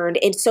concerned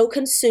and so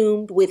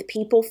consumed with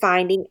people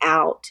finding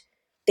out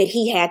that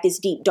he had this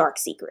deep, dark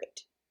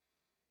secret.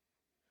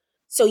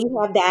 So you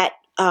have that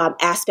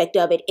aspect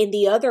of it. And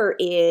the other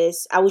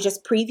is, I was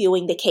just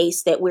previewing the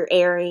case that we're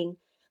airing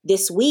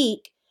this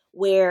week,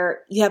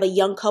 where you have a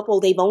young couple,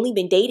 they've only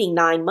been dating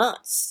 9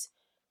 months.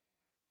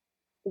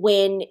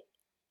 When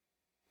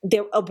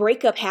a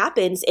breakup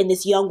happens and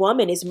this young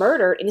woman is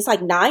murdered, and it's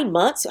like 9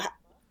 months.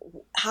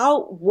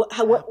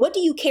 What do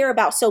you care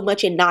about so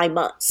much in 9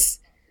 months?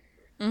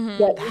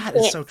 That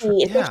is so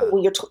true. Especially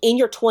when you're in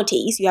your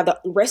 20s, you have the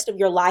rest of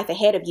your life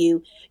ahead of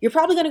you. You're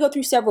probably going to go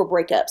through several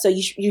breakups, so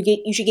you should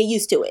get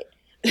used to it.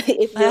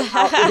 If you're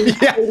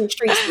out in the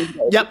streets these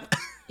days. Yep.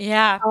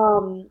 Yeah.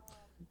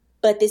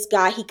 But this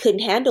guy, he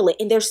couldn't handle it,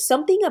 and there's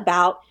something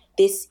about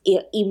this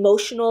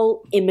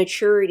emotional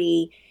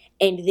immaturity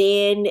and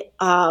then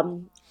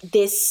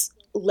this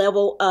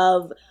level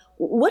of,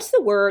 what's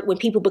the word when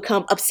people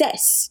become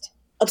obsessed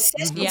with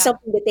Yeah.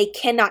 something that they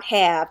cannot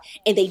have,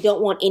 and they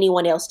don't want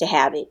anyone else to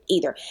have it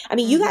either. I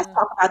mean, you guys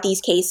talk about these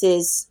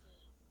cases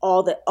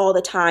all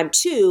the time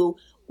too.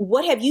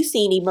 What have you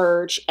seen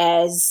emerge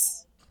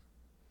as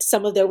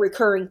some of the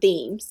recurring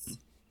themes?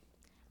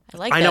 I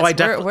like I know.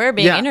 this. We're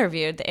being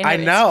interviewed. I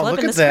know.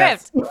 Look at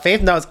this.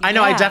 Faith knows. I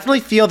know. I definitely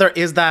feel there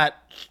is that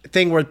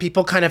thing where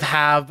people kind of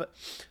have,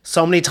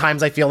 so many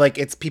times I feel like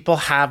it's people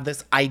have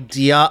this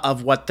idea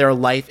of what their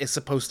life is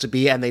supposed to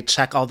be, and they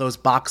check all those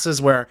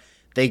boxes where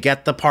they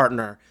get the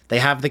partner, they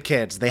have the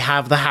kids, they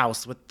have the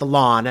house with the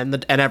lawn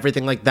and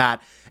everything like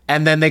that.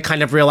 And then they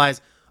kind of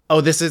realize, oh,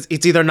 it's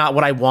either not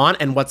what I want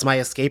and what's my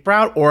escape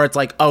route, or it's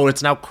like, oh,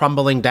 it's now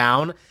crumbling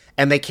down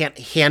and they can't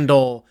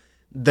handle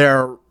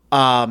their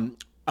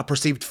a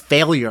perceived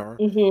failure.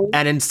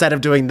 And instead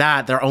of doing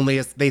that,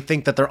 they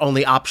think that their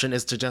only option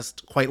is to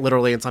just quite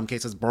literally, in some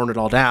cases, burn it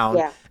all down.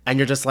 Yeah. And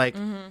you're just like,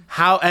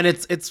 how? And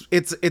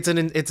it's an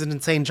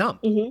insane jump.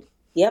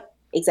 Yep,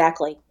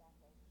 exactly.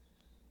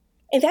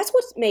 And that's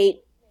what's made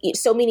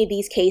so many of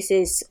these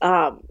cases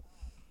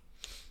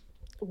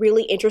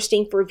really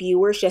interesting for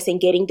viewers, just in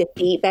getting the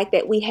feedback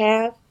that we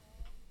have,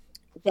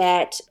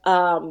 that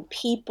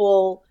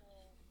people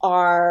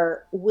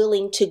are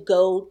willing to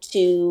go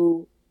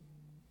to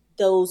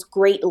those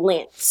great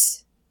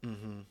lengths.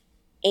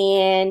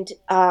 And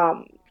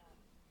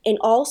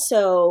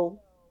also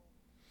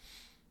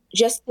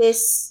just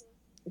this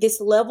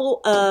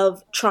level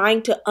of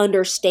trying to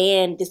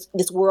understand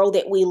this world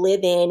that we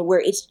live in,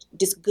 where it's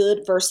just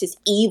good versus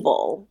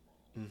evil.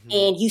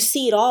 And you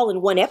see it all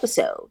in one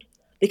episode,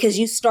 because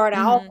you start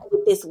out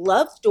with this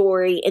love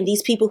story and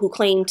these people who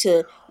claim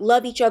to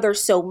love each other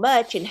so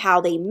much, and how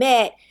they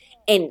met,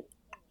 and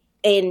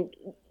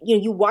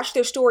you watch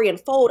their story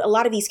unfold. A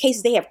lot of these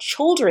cases, they have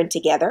children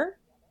together.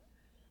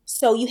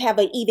 So you have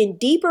an even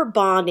deeper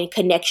bond and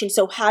connection.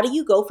 So how do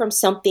you go from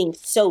something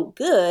so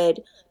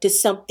good to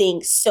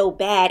something so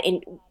bad?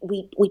 And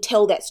we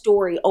tell that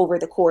story over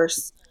the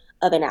course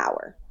of an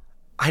hour.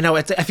 I know.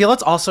 I feel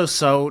it's also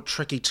so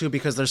tricky too,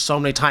 because there's so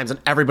many times, and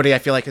everybody I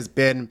feel like has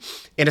been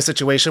in a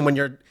situation when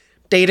you're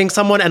dating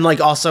someone, and like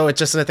also it's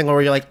just a thing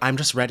where you're like, I'm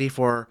just ready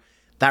for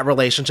that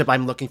relationship.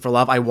 I'm looking for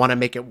love. I want to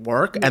make it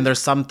work. And there's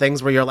some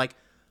things where you're like,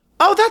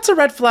 oh, that's a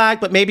red flag,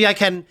 but maybe I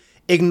can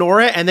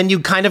ignore it. And then you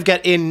kind of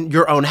get in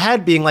your own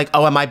head being like,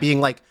 oh, am I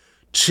being like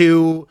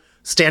too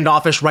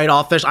standoffish,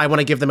 right-offish? I want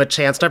to give them a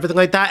chance to everything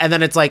like that. And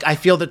then it's like, I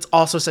feel that's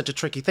also such a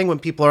tricky thing when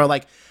people are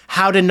like,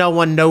 how did no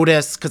one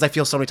notice? Because I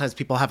feel so many times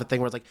people have a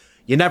thing where it's like,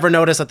 you never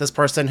notice that this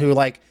person who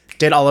like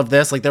did all of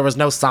this, like there was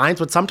no signs.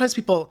 But sometimes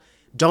people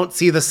don't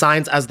see the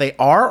signs as they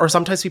are, or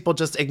sometimes people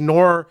just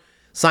ignore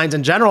signs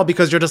in general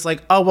because you're just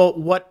like, oh, well,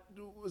 what?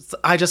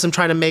 I just am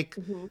trying to make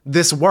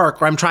this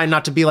work, or I'm trying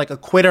not to be like a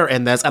quitter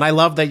in this. And I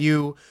love that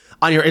you,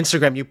 on your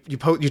Instagram,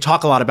 you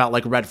talk a lot about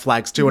like red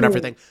flags too and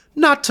everything,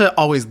 not to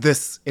always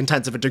this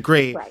intense of a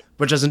degree,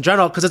 but just in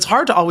general, because it's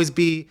hard to always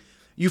be,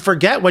 you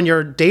forget when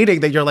you're dating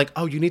that you're like,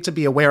 oh, you need to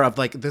be aware of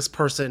like this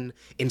person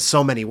in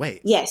so many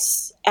ways.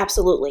 Yes,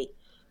 absolutely.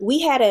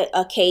 We had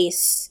a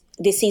case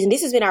this season.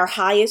 This has been our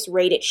highest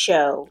rated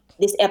show.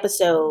 This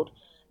episode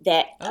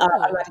that I'm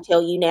about to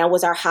tell you now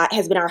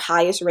has been our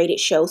highest rated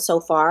show so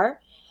far,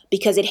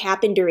 because it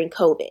happened during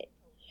COVID.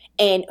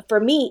 And for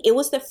me, it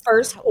was the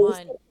first case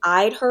that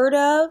I'd heard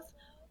of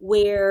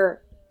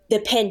where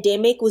the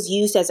pandemic was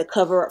used as a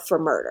cover-up for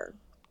murder.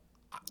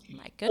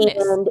 My goodness.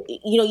 And,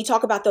 you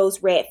talk about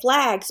those red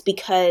flags,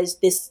 because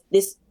this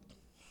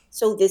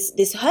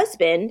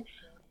husband,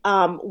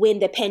 when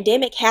the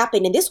pandemic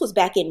happened, and this was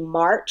back in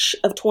March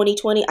of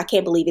 2020, I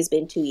can't believe it's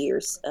been 2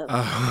 years.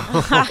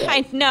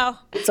 I know.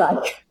 It's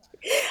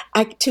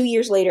like 2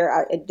 years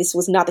later, this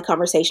was not the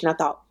conversation I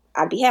thought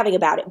I'd be having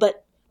about it.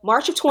 But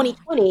March of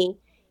 2020,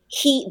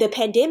 the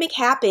pandemic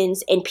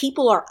happens and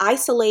people are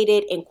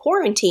isolated and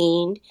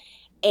quarantined,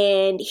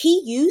 and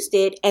he used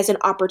it as an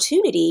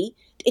opportunity.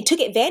 It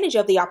took advantage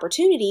of the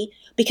opportunity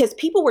because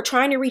people were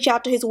trying to reach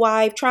out to his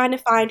wife, trying to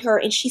find her.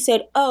 And she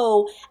said,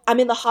 oh,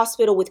 I'm in the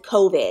hospital with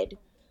COVID.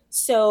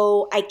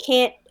 So I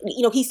can't,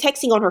 he's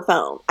texting on her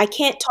phone. I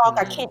can't talk.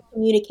 I can't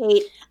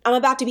communicate. I'm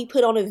about to be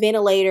put on a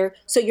ventilator.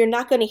 So you're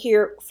not going to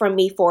hear from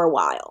me for a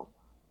while.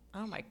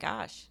 Oh my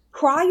gosh.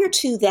 Prior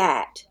to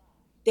that,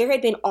 there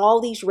had been all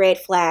these red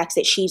flags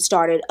that she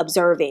started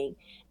observing,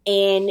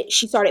 and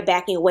she started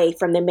backing away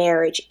from the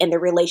marriage and the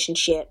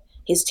relationship.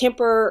 His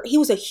temper, he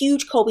was a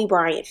huge Kobe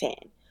Bryant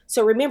fan.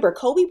 So remember,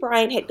 Kobe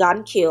Bryant had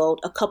gotten killed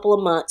a couple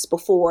of months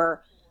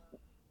before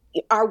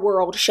our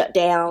world shut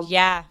down.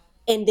 Yeah.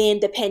 And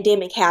then the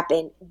pandemic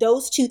happened.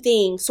 Those two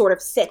things sort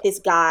of set this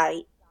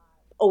guy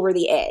over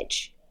the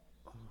edge.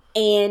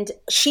 And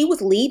she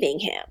was leaving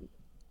him.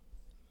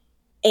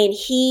 And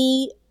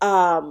he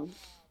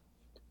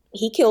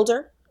killed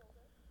her.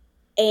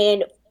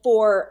 And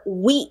for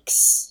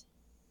weeks,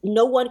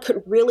 no one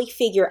could really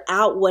figure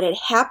out what had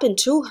happened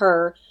to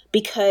her,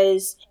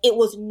 because it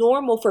was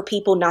normal for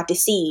people not to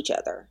see each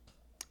other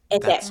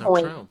at that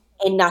point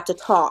and not to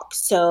talk.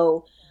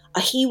 So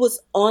He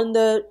was on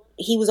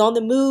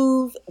the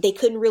move. They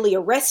couldn't really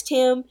arrest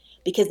him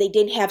because they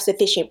didn't have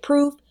sufficient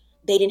proof.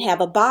 They didn't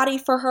have a body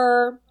for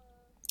her.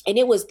 And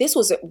this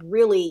was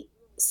really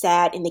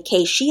sad in the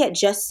case. She had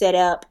just set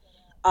up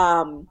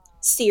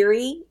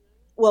Siri.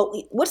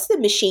 Well, what's the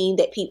machine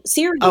that people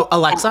Siri? Oh,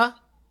 Alexa?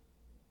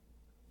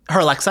 Her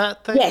Alexa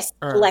thing? Yes,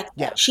 Alexa.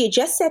 Yeah. She had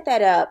just set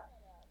that up,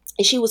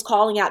 and she was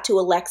calling out to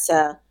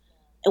Alexa,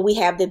 and we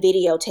have the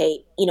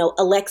videotape.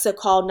 Alexa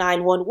called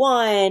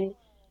 911,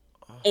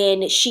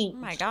 and Oh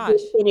my gosh.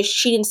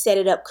 she didn't set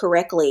it up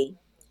correctly,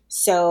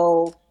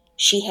 so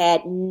she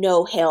had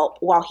no help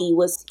while he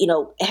was,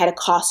 it had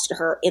accosted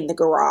her in the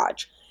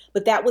garage.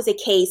 But that was a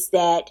case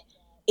that,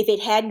 if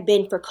it hadn't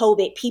been for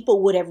COVID,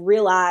 people would have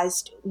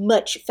realized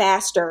much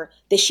faster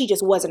that she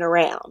just wasn't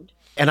around.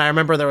 And I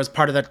remember there was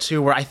part of that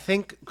too, where I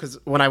think, because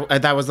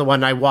that was the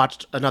one I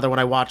watched, another one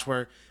I watched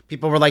where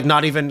people were like,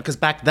 not even, because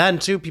back then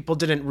too, people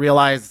didn't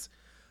realize,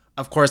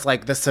 of course,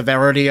 like the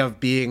severity of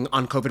being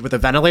on COVID with a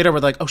ventilator. We're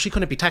like, oh, she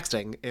couldn't be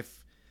texting if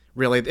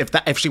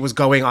she was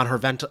going on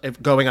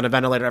going on a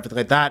ventilator, everything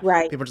like that.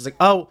 Right. People were just like,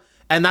 oh,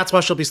 and that's why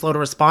she'll be slow to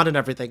respond and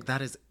everything.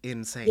 That is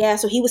insane. Yeah.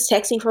 So he was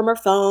texting from her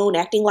phone,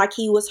 acting like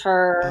he was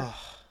her.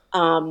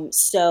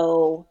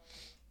 So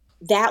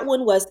that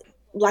one was,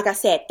 like I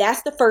said,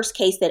 that's the first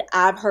case that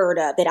I'd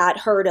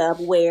heard of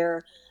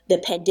where the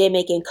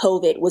pandemic and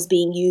COVID was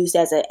being used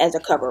as a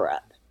cover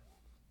up.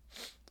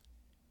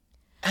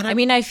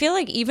 And I feel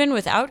like even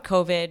without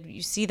COVID,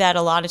 you see that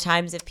a lot of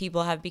times if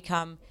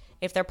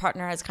their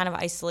partner has kind of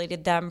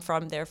isolated them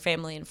from their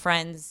family and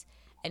friends,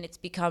 and it's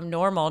become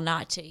normal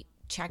not to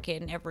check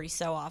in every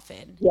so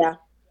often. Yeah.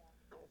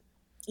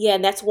 Yeah,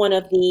 and that's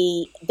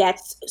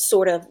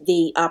sort of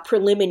the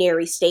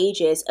preliminary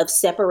stages of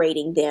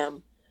separating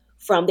them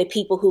from the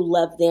people who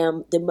love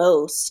them the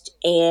most.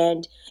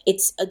 And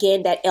it's,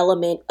 again, that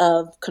element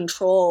of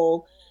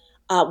control.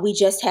 We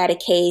just had a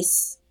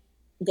case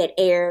that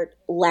aired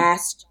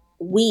last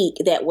week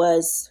that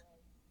was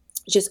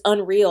just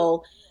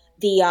unreal.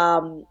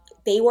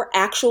 They were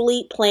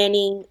actually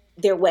planning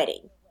their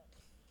wedding.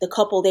 The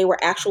couple, they were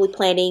actually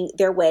planning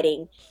their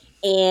wedding,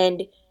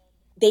 and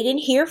they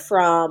didn't hear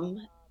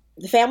from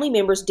the family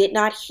members. Did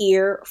not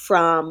hear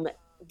from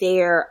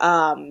their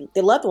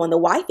loved one, the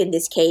wife in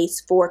this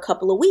case, for a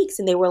couple of weeks,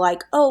 and they were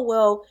like, "Oh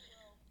well,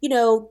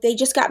 they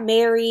just got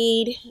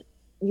married.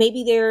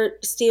 Maybe they're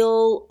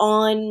still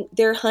on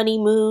their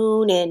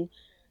honeymoon," and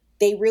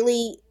they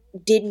really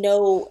didn't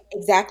know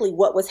exactly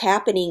what was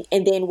happening.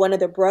 And then one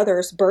of the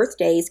brothers'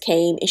 birthdays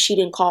came, and she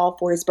didn't call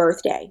for his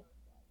birthday.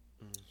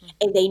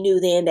 And they knew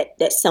then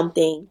that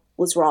something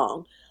was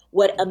wrong.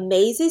 What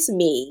amazes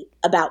me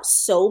about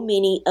so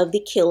many of the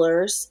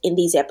killers in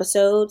these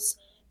episodes,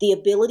 the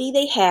ability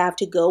they have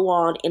to go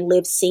on and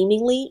live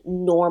seemingly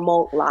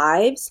normal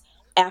lives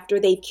after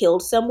they've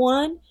killed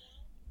someone,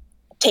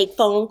 take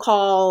phone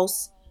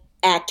calls,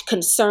 act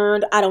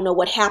concerned. I don't know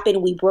what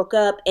happened. We broke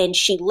up and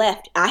she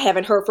left. I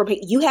haven't heard from her.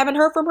 You haven't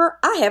heard from her.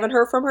 I haven't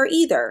heard from her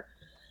either.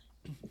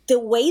 The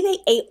way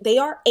they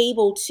are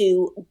able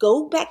to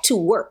go back to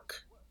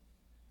work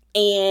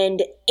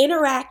and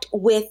interact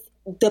with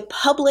the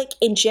public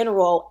in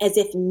general as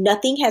if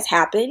nothing has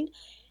happened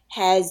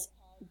has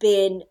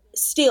been,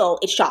 still,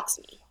 it shocks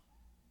me.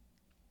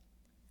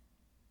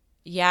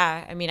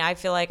 Yeah. I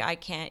feel like I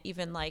can't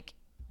even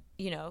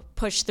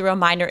push through a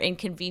minor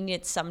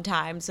inconvenience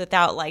sometimes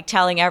without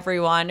telling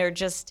everyone or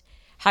just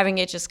having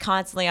it just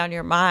constantly on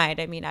your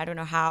mind. I don't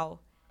know how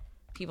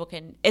people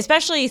can,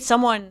 especially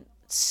someone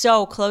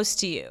so close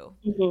to you.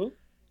 Mm-hmm.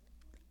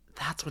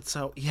 That's what's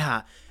so,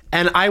 yeah.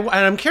 And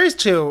I'm curious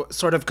too,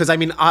 sort of, because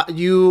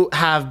you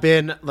have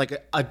been like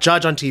a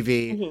judge on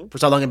TV mm-hmm. for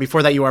so long, and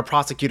before that you were a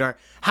prosecutor.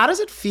 How does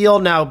it feel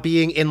now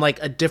being in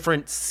a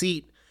different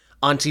seat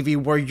on TV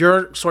where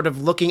you're sort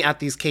of looking at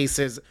these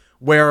cases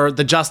where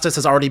the justice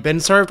has already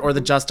been served or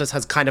the justice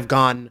has kind of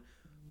gone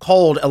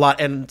cold a lot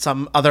in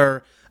some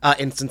other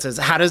instances?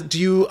 Do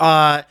you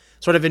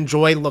sort of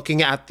enjoy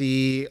looking at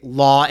the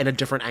law in a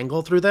different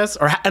angle through this?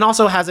 And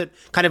also, has it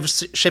kind of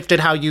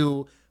shifted how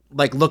you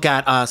look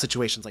at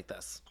situations like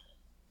this?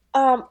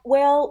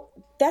 Well,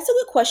 that's a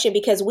good question,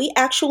 because we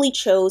actually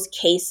chose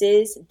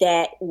cases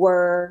that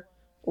were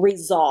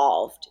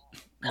resolved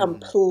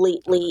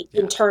completely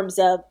in terms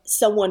of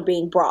someone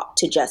being brought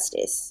to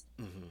justice.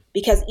 Mm-hmm.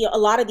 Because a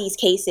lot of these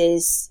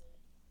cases,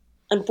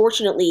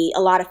 unfortunately,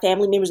 a lot of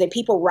family members and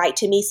people write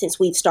to me since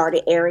we've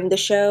started airing the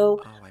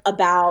show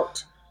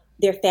about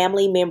their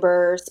family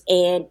members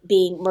and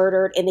being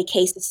murdered, and the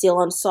case is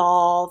still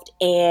unsolved,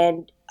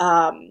 and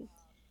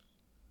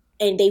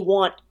they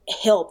want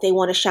help. They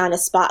want to shine a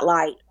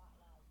spotlight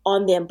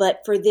on them.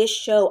 But for this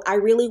show, I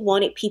really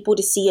wanted people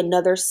to see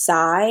another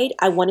side.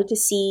 I wanted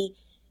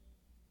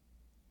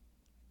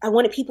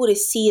people to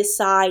see a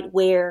side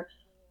where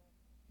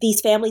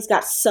these families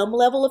got some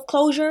level of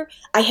closure.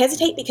 I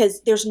hesitate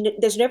because there's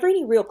never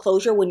any real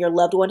closure when your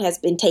loved one has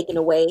been taken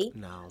away.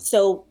 No.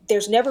 So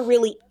there's never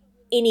really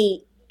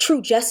any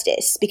true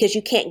justice because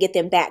you can't get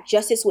them back.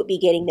 Justice would be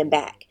getting them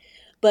back.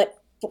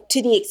 But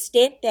to the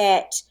extent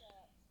that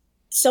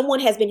someone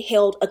has been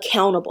held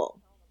accountable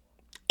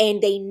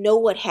and they know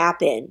what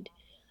happened,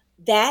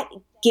 that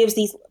gives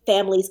these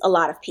families a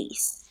lot of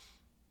peace.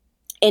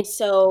 And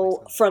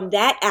so from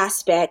that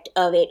aspect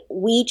of it,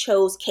 we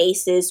chose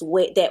cases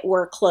that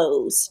were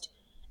closed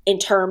in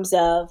terms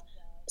of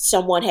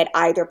someone had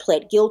either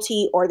pled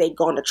guilty or they'd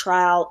gone to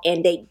trial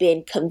and they'd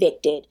been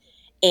convicted.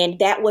 And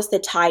that was the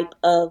type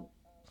of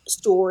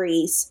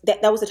stories,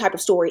 that was the type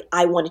of story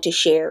I wanted to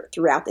share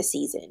throughout the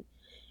season.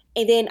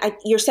 And then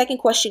your second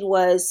question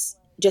was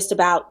just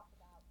about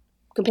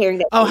comparing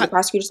that to the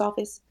prosecutor's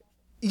office?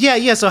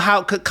 Yeah. So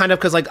how, kind of,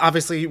 because like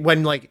obviously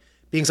when like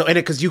being so in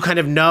it, because you kind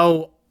of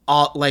know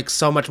all, like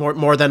so much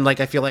more than like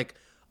I feel like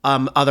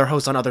other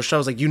hosts on other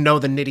shows, like you know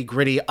the nitty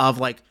gritty of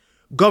like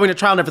going to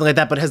trial and everything like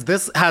that. But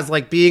has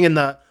like being in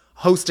the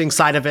hosting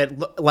side of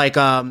it, like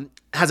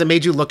has it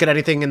made you look at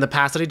anything in the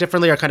past any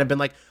differently, or kind of been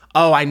like,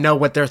 oh, I know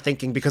what they're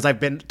thinking because I've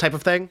been type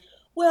of thing?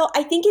 Well,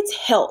 I think it's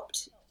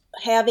helped.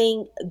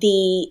 Having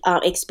the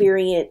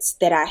experience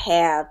that I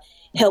have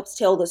helps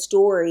tell the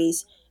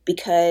stories,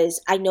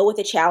 because I know what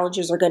the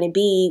challenges are going to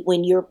be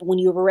when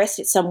you've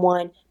arrested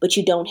someone but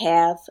you don't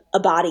have a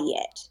body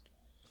yet.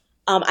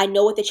 I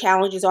know what the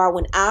challenges are.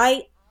 When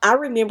I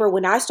remember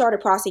when I started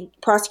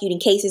prosecuting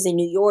cases in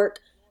New York,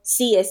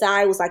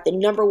 CSI was like the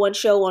number one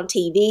show on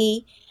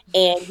TV,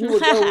 and you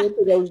would go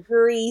into those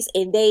juries,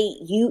 and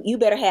you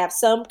better have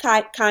some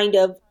kind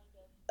of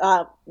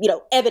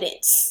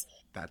evidence.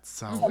 That's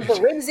so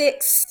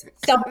forensics,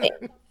 something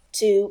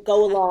to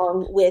go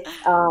along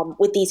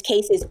with these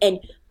cases. And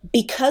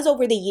because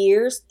over the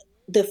years,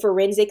 the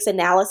forensics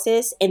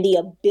analysis and the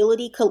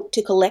ability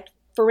to collect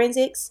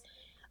forensics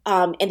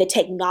and the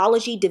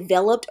technology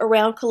developed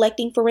around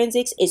collecting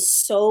forensics is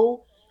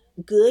so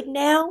good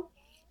now,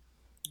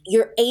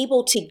 you're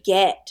able to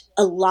get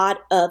a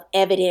lot of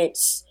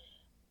evidence.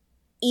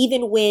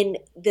 Even when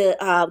the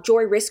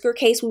Joy Risker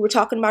case we were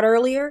talking about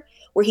earlier,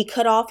 where he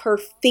cut off her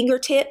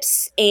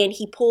fingertips and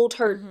he pulled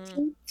her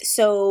teeth.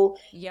 So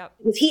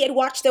he had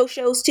watched those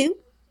shows too.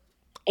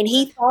 And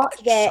he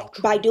thought that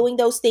by doing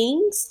those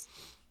things,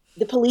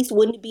 the police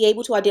wouldn't be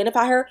able to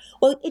identify her.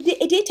 Well,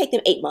 it did take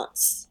them 8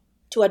 months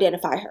to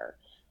identify her.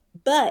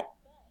 But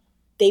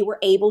they were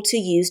able to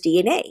use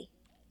DNA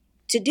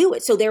to do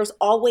it. So there's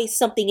always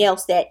something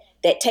else that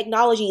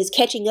technology is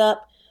catching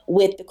up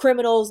with the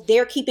criminals.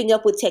 They're keeping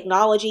up with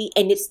technology,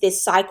 and it's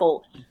this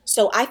cycle.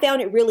 So I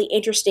found it really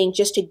interesting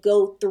just to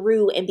go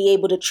through and be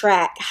able to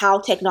track how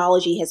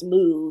technology has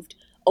moved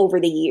over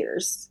the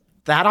years.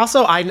 That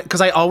also, I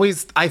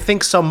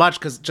think so much,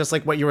 because just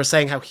like what you were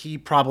saying, how he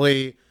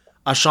probably,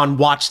 Sean,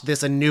 watched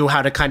this and knew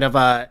how to kind of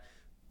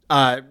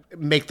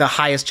make the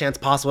highest chance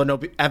possible,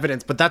 no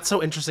evidence. But that's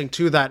so interesting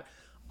too, that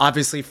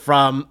obviously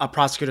from a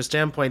prosecutor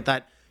standpoint,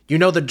 that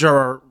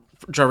the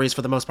juries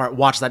for the most part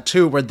watch that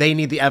too, where they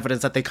need the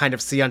evidence that they kind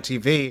of see on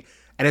TV.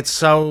 And it's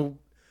so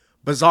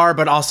bizarre,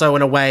 but also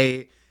in a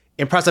way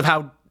impressive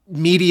how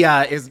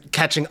media is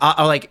catching up,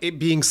 like it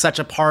being such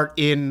a part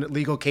in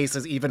legal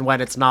cases, even when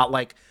it's not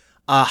like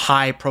a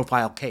high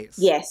profile case.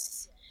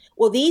 Yes.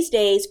 Well, these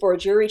days for a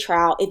jury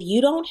trial, if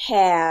you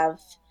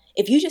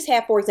just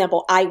have, for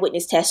example,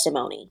 eyewitness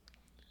testimony,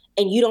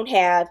 and you don't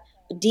have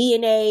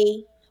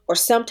DNA or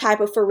some type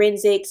of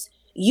forensics,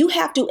 you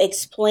have to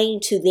explain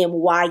to them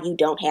why you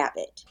don't have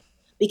it,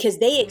 because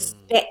they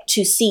expect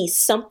to see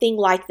something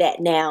like that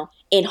now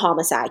in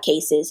homicide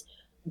cases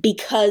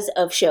because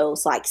of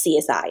shows like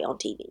CSI on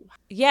TV.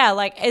 Yeah,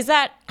 like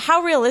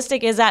how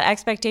realistic is that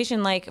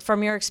expectation? Like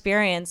from your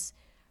experience,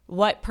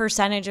 what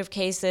percentage of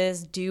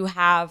cases do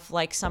have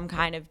like some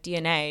kind of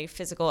DNA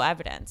physical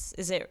evidence?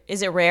 Is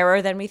it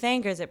rarer than we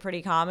think, or is it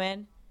pretty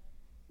common?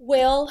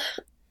 Well,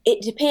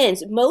 it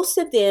depends. Most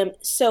of them,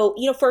 so,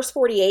 First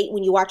 48,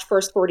 when you watch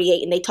First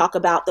 48 and they talk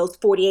about those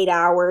 48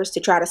 hours to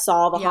try to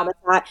solve a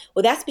homicide,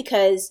 well, that's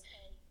because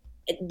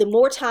the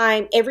more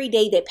time, every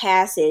day that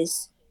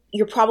passes,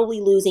 you're probably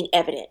losing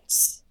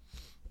evidence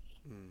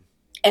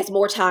as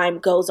more time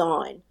goes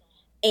on.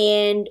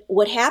 And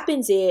what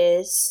happens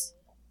is,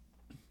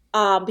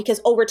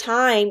 because over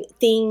time,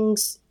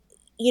 things,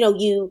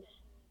 the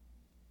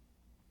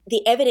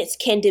evidence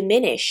can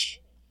diminish.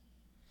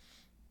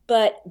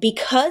 But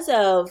because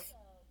of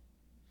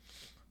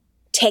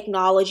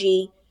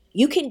technology,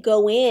 you can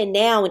go in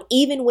now, and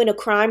even when a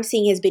crime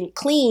scene has been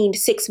cleaned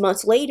 6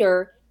 months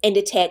later, and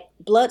detect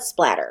blood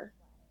splatter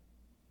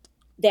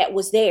that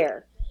was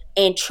there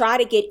and try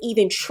to get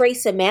even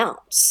trace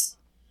amounts.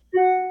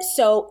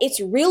 So it's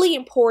really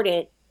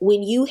important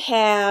when you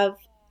have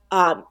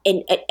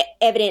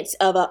evidence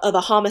of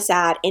a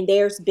homicide and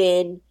there's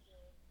been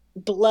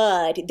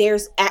blood,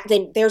 there's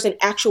an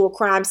actual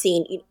crime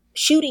scene.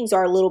 Shootings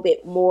are a little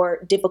bit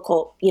more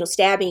difficult.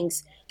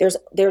 Stabbings,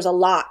 there's a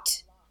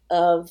lot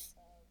of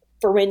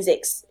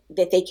forensics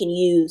that they can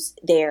use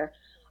there.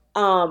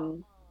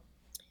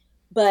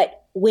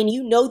 But when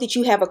you know that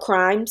you have a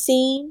crime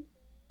scene,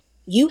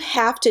 you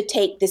have to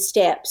take the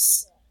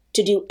steps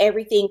to do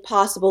everything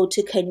possible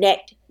to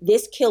connect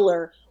this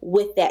killer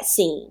with that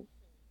scene.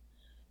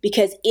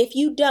 Because if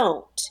you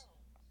don't,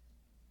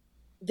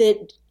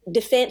 the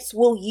defense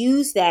will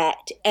use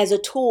that as a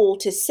tool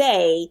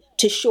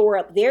to shore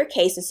up their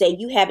case and say,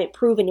 you haven't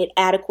proven it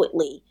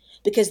adequately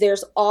because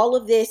there's all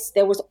of this,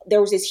 there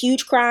was this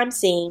huge crime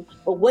scene,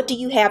 but what do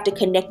you have to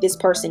connect this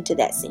person to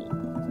that scene?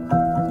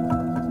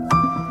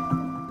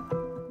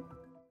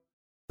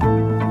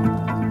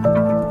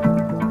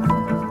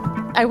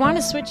 I want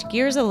to switch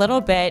gears a little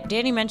bit.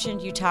 Danny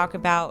mentioned you talk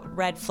about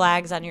red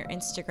flags on your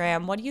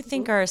Instagram. What do you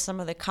think are some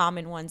of the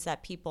common ones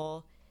that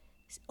people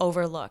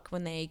overlook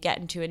when they get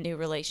into a new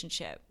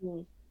relationship?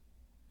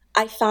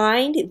 I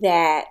find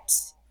that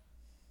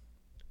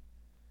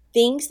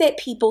things that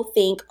people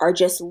think are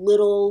just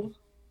little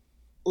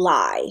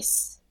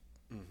lies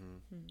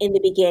in the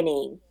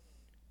beginning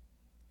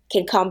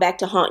can come back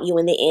to haunt you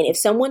in the end. If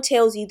someone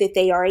tells you that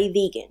they are a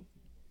vegan,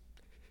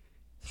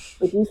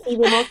 if you see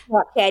them on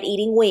Snapchat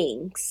eating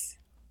wings,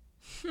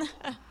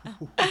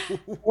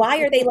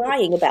 why are they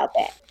lying about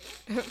that?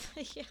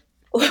 Yeah.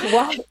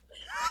 Why?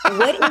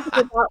 What is it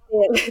about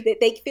them that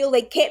they feel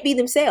they can't be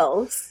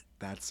themselves?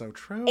 That's so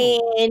true.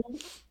 And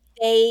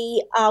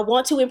they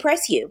want to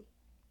impress you.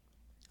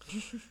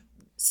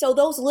 So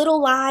those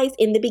little lies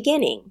in the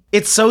beginning.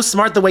 It's so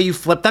smart the way you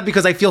flip that,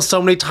 because I feel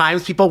so many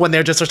times people, when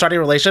they're just starting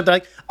a relationship, they're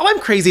like, oh, I'm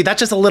crazy. That's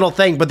just a little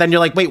thing. But then you're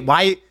like, wait,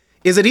 why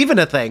is it even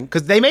a thing?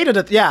 Because they made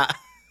it yeah.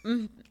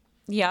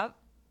 Yep.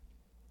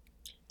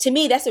 To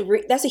me, that's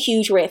a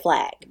huge red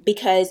flag,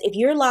 because if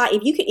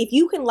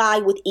you can lie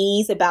with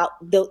ease about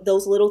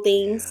those little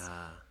things,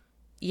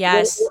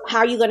 yes, how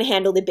are you going to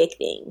handle the big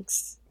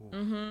things?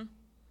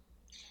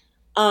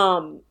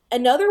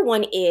 Another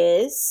one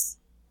is,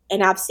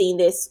 and I've seen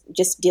this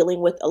just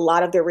dealing with a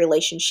lot of the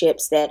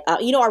relationships that I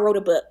wrote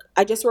a book.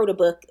 I just wrote a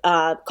book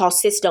called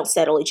Sis Don't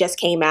Settle. It just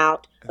came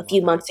out a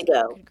few months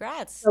ago.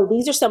 Congrats. So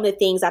these are some of the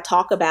things I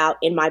talk about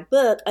in my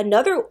book.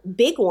 Another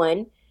big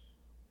one,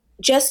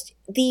 just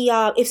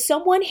the if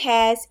someone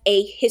has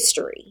a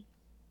history,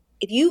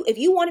 if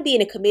you want to be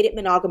in a committed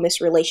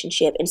monogamous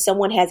relationship and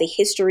someone has a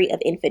history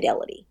of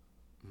infidelity,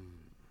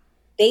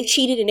 they've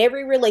cheated in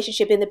every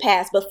relationship in the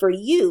past, but for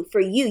you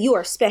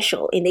are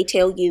special, and they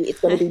tell you it's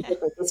going to be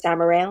different this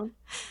time around.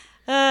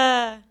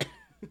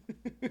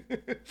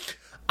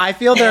 I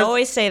feel they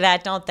always say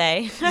that, don't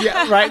they?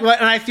 Yeah, right.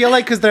 And I feel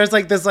like, because there's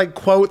like this like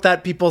quote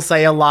that people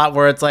say a lot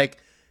where it's like,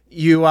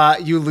 you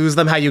lose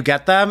them how you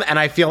get them. And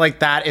I feel like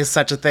that is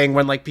such a thing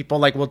when like people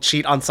like will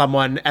cheat on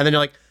someone and then you're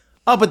like,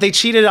 oh, but they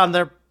cheated on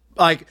their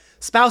like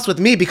spouse with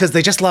me because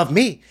they just love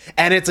me.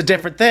 And it's a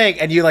different thing.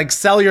 And you like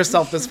sell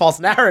yourself this false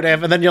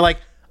narrative. And then you're like,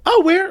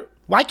 oh,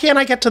 why can't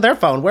I get to their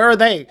phone? Where are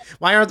they?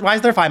 Why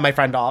is their Find My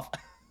Friend off?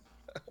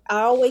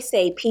 I always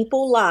say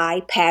people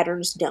lie,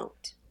 patterns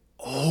don't.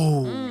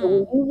 Oh. So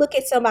when you look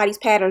at somebody's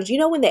patterns,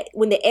 when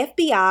the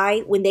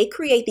FBI, when they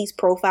create these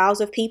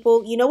profiles of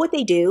people, you know what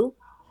they do?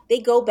 They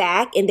go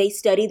back and they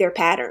study their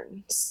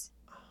patterns.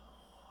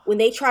 When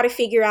they try to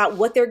figure out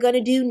what they're going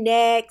to do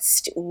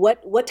next,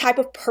 what type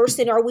of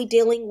person are we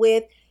dealing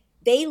with,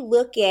 they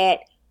look at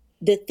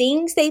the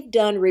things they've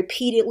done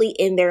repeatedly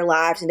in their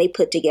lives and they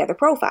put together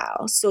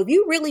profiles. So if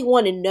you really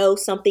want to know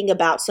something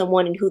about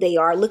someone and who they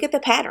are, look at the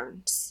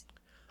patterns.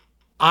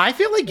 I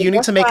feel like you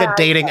need to make a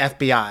dating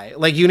FBI.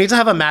 Like you need to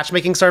have a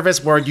matchmaking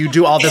service where you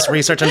do all this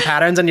research and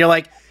patterns and you're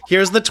like,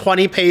 here's the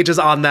 20 pages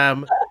on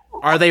them.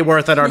 Are they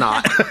worth it or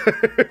not?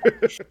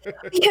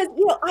 Because,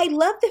 I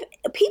love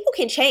people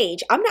can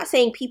change. I'm not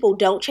saying people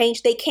don't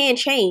change. They can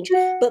change,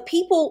 but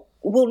people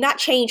will not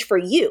change for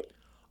you.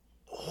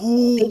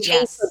 Ooh, they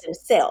change for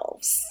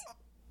themselves.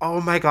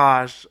 Oh my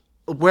gosh.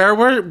 Why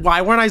weren't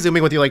I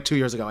Zooming with you like 2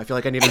 years ago? I feel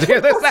like I needed to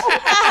hear this. Oh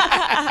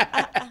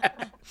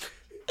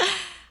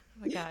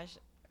my gosh.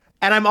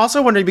 And I'm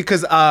also wondering,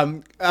 because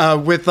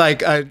with like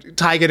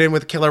tying it in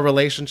with killer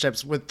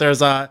relationships,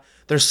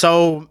 there's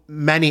so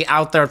many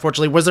out there,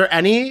 unfortunately. Was there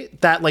any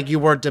that like you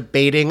were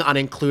debating on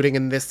including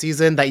in this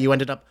season that you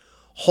ended up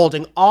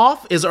holding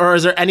off? Or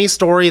is there any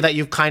story that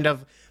you've kind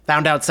of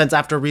found out since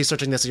after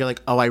researching this and you're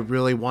like, oh, I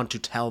really want to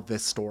tell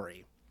this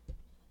story?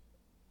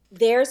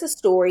 There's a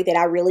story that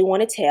I really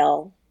want to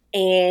tell,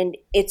 and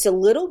it's a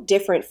little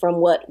different from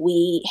what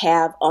we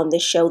have on the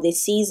show this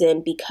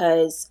season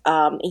because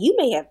you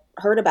may have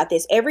heard about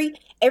this.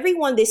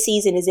 Everyone this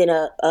season is in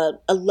a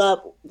love.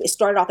 It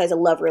started off as a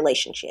love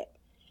relationship.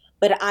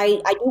 But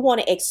I do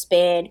want to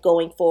expand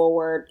going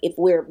forward if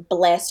we're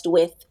blessed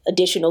with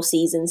additional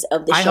seasons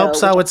of the show. I hope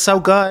so. It's so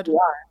good.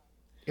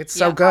 It's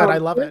so good. I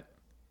love it.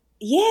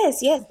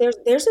 Yes.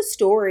 There's a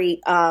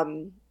story. A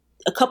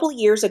couple of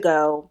years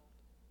ago,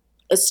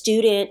 a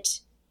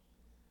student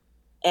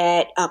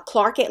at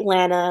Clark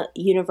Atlanta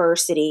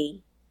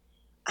University,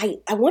 I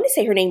want to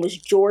say her name was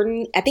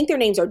Jordan. I think their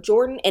names are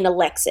Jordan and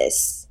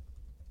Alexis.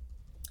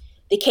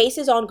 The case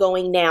is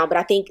ongoing now, but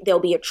I think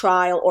there'll be a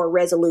trial or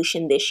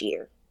resolution this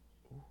year.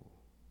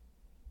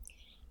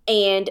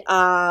 And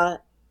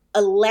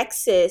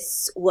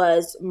Alexis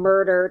was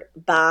murdered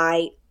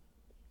by,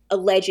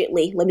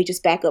 allegedly, let me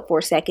just back up for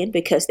a second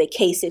because the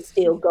case is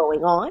still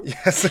going on.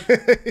 Yes.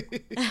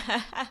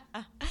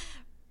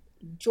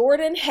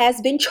 Jordan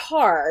has been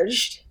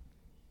charged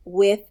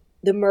with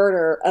the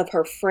murder of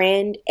her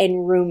friend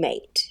and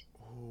roommate,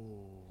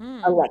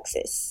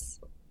 Alexis.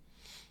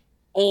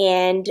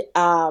 And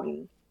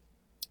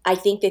I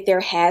think that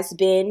there has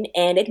been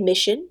an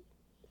admission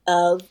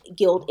of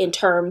guilt in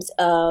terms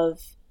of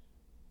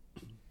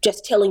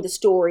just telling the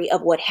story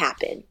of what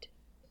happened.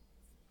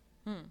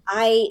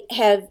 I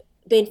have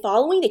been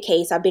following the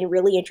case. I've been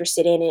really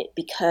interested in it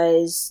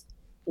because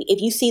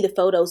if you see the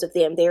photos of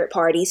them, they're at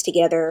parties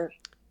together,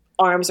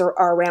 arms are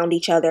around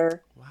each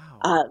other.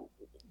 Wow.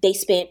 They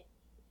spent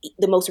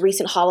the most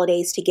recent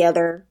holidays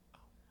together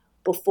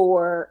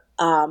before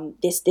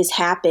this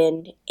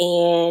happened.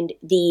 And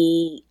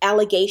the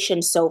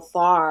allegation so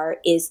far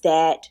is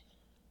that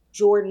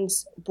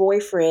Jordan's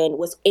boyfriend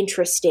was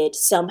interested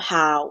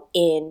somehow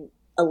in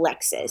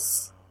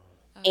Alexis.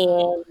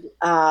 And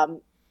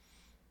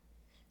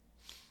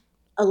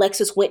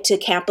Alexis went to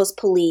campus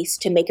police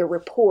to make a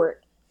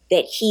report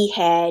that he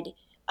had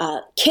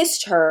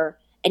kissed her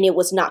and it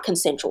was not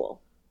consensual.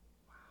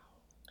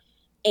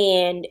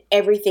 And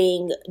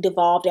everything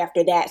devolved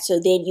after that. So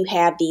then you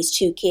have these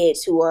two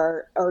kids who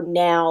are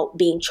now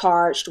being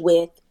charged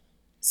with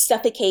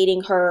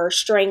suffocating her,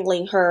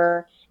 strangling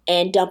her,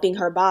 and dumping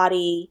her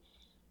body,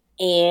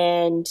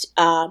 and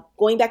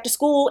going back to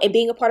school and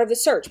being a part of the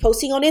search,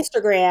 posting on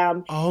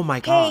Instagram. Oh my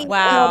God. Hey,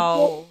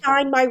 Wow.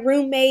 find my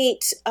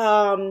roommate.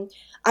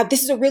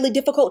 This is a really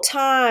difficult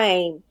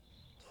time.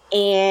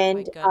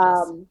 And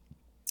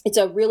it's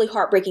a really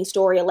heartbreaking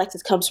story.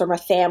 Alexis comes from a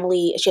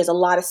family. She has a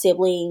lot of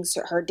siblings.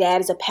 Her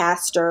dad is a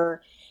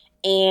pastor.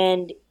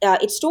 And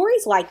it's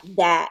stories like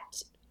that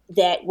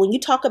when you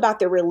talk about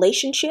the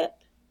relationship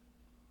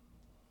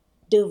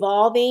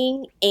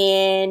devolving,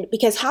 and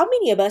because how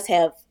many of us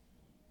have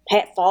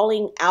had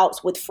falling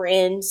outs with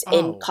friends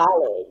in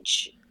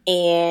college?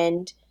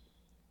 And,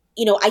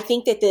 you know, I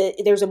think that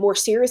there's a more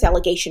serious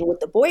allegation with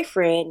the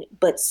boyfriend,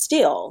 but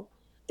still,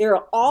 there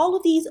are all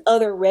of these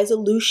other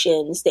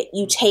resolutions that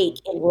you take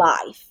in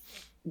life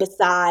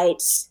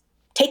besides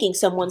taking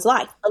someone's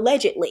life,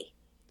 allegedly.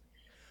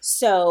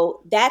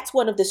 So that's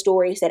one of the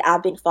stories that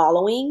I've been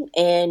following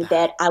and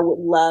that I would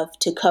love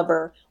to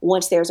cover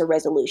once there's a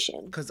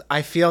resolution. Because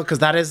I feel,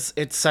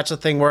 it's such a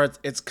thing where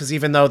it's because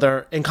even though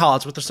they're in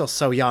college, but they're still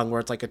so young, where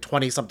it's like a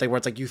 20-something, where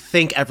it's like you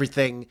think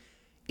everything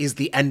is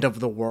the end of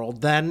the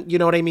world then, you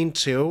know what I mean,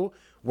 too?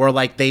 Where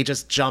like they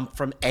just jump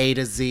from A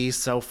to Z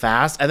so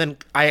fast. And then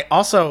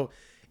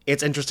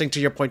it's interesting to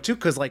your point too,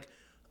 because like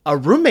a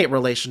roommate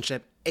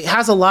relationship, it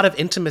has a lot of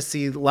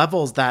intimacy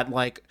levels that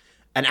like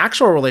an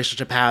actual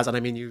relationship has. And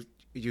I mean, you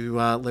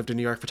lived in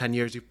New York for 10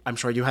 years. I'm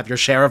sure you have your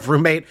share of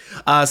roommate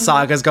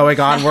sagas going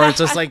on where it's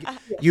just like,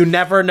 you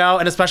never know.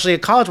 And especially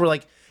at college where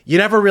like, you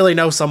never really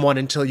know someone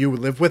until you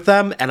live with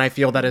them. And I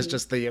feel that is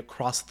just the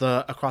across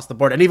the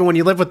board. And even when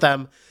you live with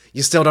them,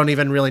 you still don't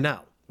even really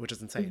know, which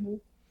is insane. Mm-hmm.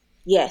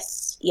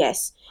 Yes.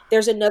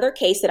 There's another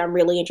case that I'm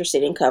really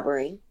interested in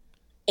covering,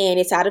 and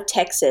it's out of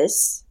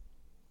Texas.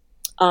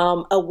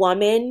 A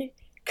woman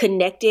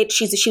connected.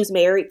 She was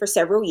married for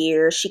several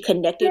years. She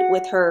connected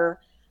with her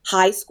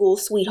high school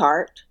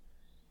sweetheart,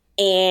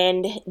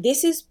 and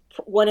this is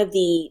one of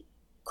the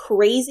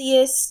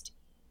craziest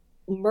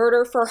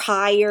murder for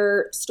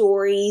hire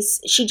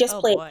stories. She just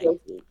pled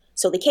guilty,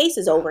 so the case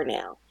is over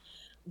now.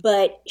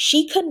 But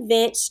she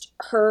convinced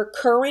her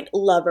current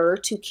lover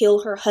to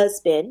kill her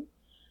husband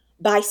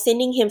by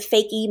sending him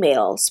fake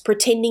emails,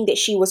 pretending that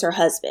she was her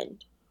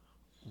husband,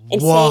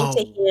 and saying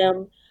to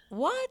him,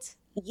 "What?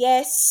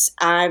 Yes,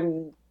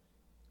 I'm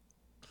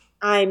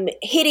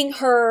hitting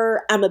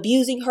her, I'm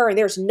abusing her, and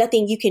there's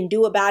nothing you can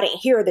do about it. And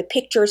here are the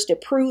pictures to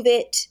prove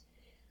it."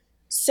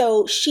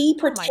 So she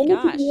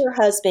pretended to be her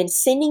husband,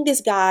 sending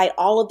this guy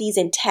all of these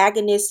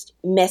antagonizing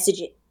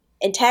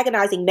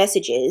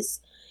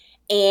messages,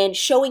 and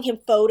showing him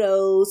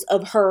photos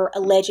of her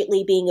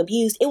allegedly being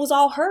abused. It was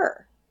all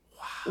her.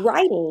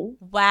 Writing.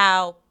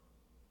 Wow.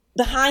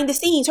 Behind the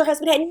scenes. Her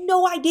husband had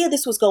no idea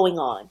this was going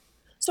on.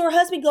 So her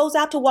husband goes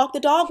out to walk the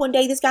dog one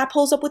day. This guy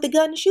pulls up with a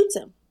gun and shoots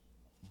him.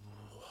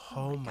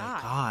 Oh my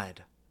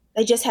God.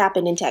 It just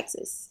happened in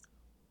Texas.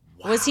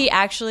 Wow. Was he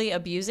actually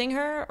abusing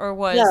her, or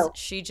was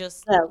she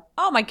just... No.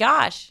 Oh my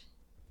gosh.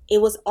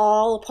 It was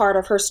all a part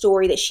of her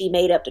story that she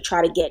made up to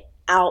try to get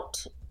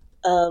out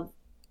of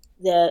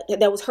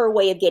that was her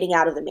way of getting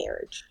out of the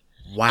marriage.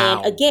 Wow.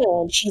 And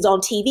again, she's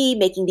on TV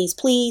making these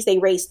pleas. They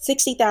raised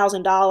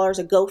 $60,000,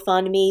 a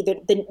GoFundMe.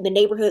 The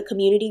neighborhood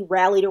community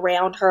rallied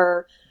around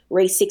her,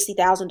 raised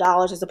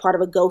 $60,000 as a part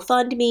of a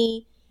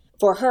GoFundMe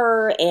for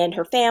her and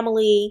her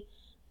family.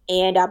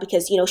 And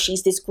because, you know,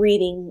 she's this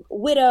grieving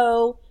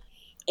widow.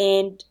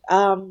 And,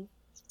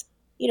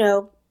 you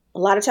know, a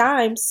lot of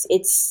times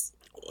it's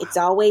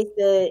always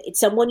it's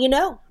someone you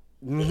know.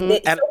 Mm-hmm. So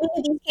many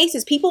of these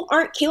cases, people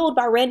aren't killed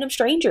by random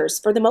strangers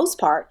for the most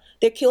part.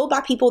 They're killed by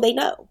people they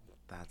know.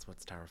 That's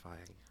what's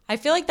terrifying. I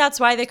feel like that's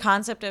why the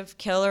concept of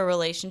killer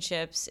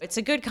relationships, it's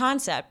a good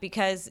concept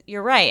because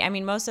you're right. I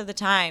mean, most of the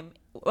time,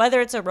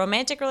 whether it's a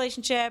romantic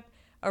relationship,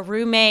 a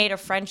roommate, a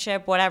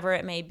friendship, whatever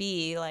it may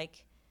be,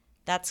 like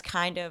that's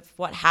kind of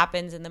what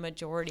happens in the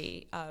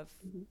majority of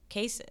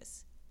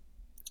cases.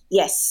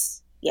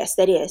 Yes,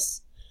 that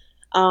is.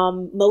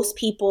 Most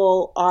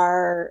people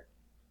are,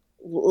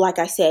 like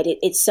I said,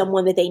 it's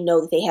someone that they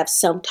know that they have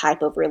some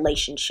type of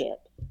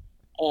relationship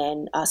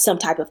and some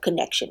type of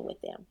connection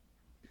with them.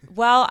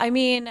 Well, I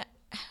mean,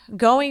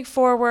 going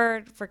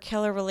forward for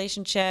Killer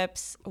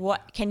Relationships,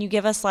 what can you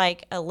give us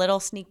like a little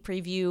sneak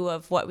preview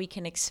of what we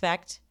can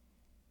expect?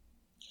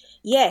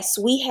 Yes,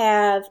 we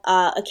have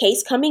a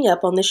case coming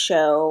up on the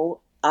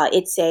show.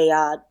 It's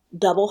a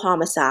double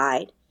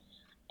homicide.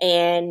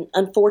 And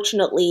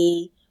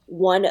unfortunately,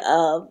 one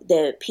of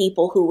the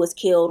people who was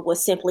killed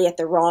was simply at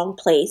the wrong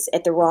place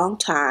at the wrong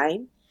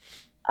time.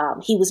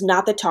 He was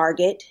not the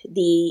target.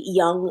 The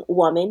young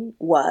woman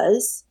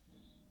was.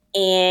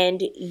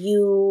 And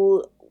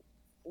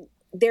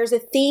there's a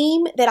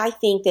theme that I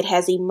think that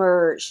has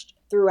emerged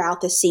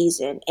throughout the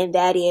season. And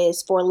that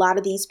is, for a lot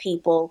of these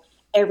people,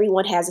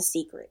 everyone has a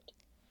secret.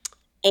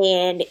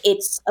 And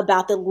it's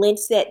about the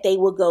lengths that they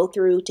will go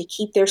through to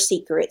keep their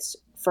secrets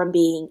from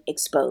being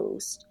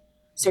exposed.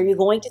 So you're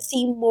going to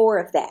see more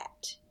of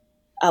that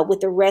with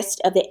the rest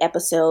of the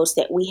episodes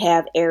that we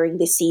have airing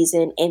this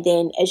season. And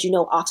then, as you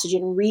know,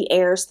 Oxygen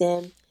re-airs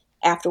them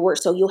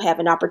afterwards. So you'll have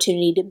an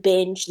opportunity to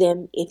binge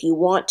them if you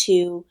want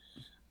to.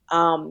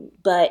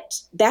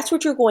 But that's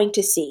what you're going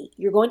to see.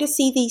 You're going to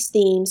see these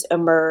themes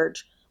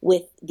emerge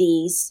with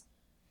these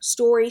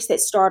stories that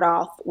start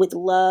off with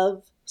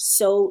love,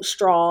 so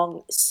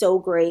strong, so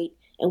great.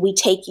 And we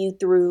take you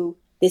through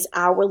this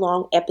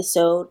hour-long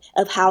episode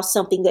of how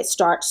something that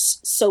starts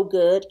so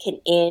good can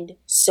end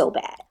so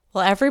bad.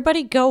 Well,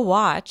 everybody go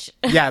watch.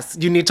 Yes,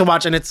 you need to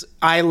watch. And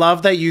I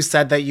love that you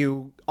said that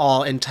you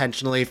all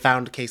intentionally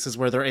found cases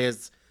where there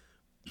is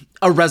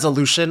a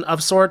resolution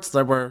of sorts,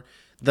 where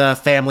the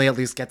family at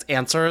least gets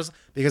answers.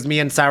 Because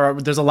me and Sarah,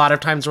 there's a lot of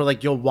times where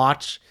like you'll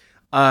watch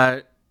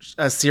a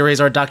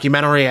series or a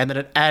documentary and then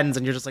it ends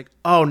and you're just like,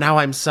 oh, now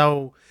I'm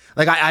so...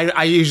 Like,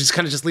 I usually just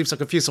kind of just leave so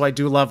confused. So I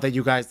do love that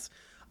you guys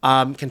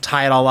can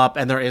tie it all up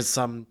and there is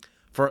some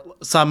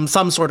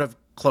sort of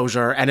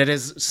closure. And it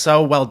is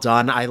so well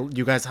done.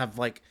 You guys have,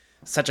 like,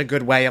 such a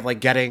good way of, like,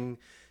 getting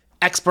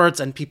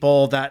experts and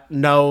people that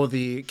know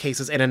the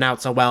cases in and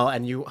out so well.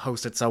 And you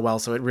host it so well.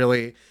 So it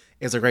really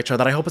is a great show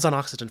that I hope is on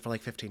Oxygen for,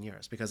 like, 15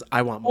 years because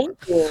I want more.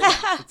 Thank you.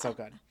 It's so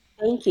good.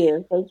 Thank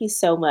you. Thank you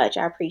so much.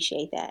 I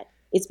appreciate that.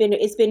 It's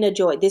been a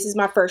joy. This is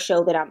my first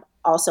show that I'm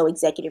also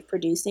executive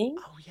producing.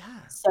 Oh, yeah.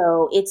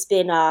 So it's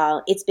been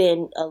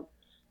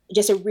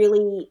just a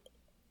really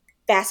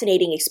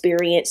fascinating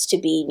experience to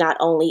be not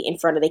only in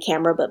front of the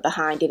camera but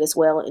behind it as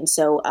well. And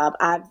so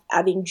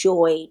I've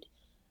enjoyed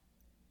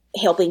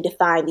helping to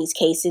find these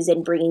cases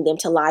and bringing them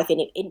to life.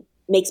 And it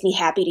makes me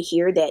happy to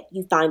hear that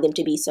you find them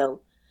to be so,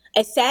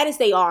 as sad as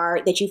they are,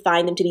 that you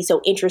find them to be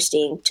so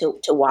interesting to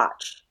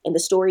watch. And the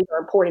stories are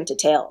important to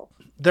tell.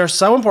 They're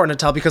so important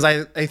to tell because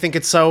I think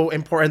it's so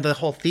important, the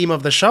whole theme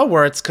of the show,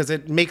 where it's because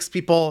it makes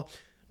people...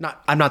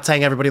 I'm not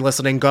saying everybody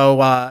listening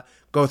go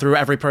through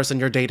every person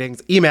you're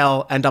dating's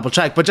email and double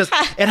check, but just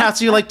it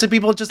has you like to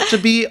people just to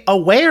be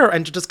aware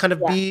and to just kind of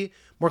be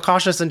more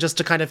cautious and just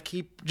to kind of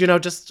keep,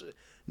 just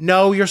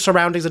know your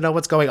surroundings and know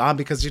what's going on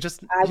because you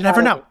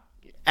never know.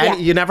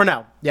 And you never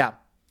know. Yeah.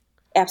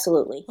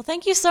 Absolutely. Well,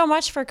 thank you so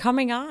much for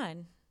coming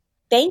on.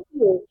 Thank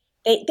you.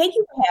 Thank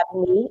you for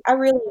having me. I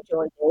really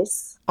enjoyed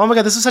this. Oh my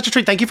God, this is such a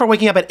treat. Thank you for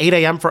waking up at 8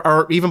 a.m.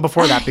 or even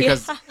before that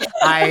because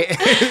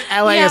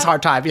LA is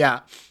hard time. Yeah.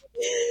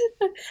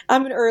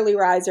 I'm an early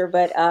riser,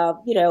 but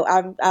I'll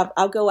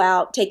go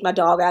out, take my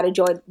dog out,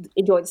 enjoy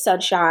the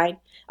sunshine.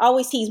 I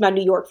always tease my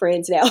New York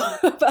friends now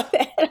about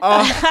that.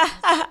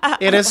 Oh,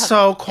 it is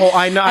so cold.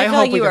 I know. I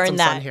hope we get some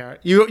sun here.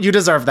 You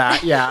deserve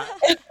that. Yeah.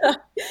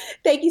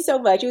 Thank you so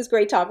much. It was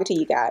great talking to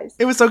you guys.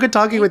 It was so good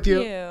talking with you.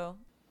 Thank you.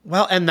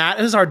 Well, and that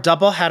is our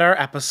double header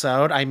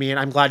episode. I mean,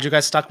 I'm glad you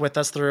guys stuck with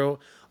us through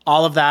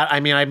all of that. I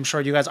mean, I'm sure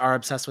you guys are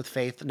obsessed with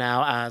Faith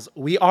now as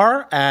we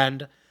are,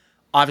 and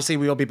obviously,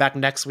 we will be back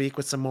next week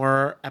with some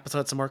more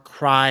episodes, some more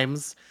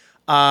crimes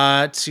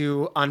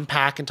to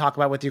unpack and talk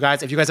about with you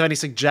guys. If you guys have any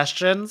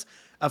suggestions,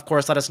 of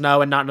course, let us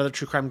know in Not Another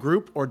True Crime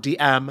group or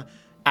DM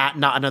at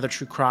Not Another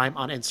True Crime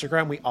on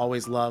Instagram. We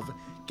always love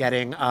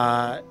getting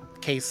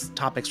case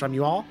topics from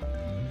you all.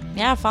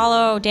 Yeah,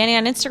 follow Danny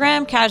on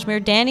Instagram, Cashmere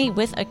Danny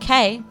with a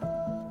K.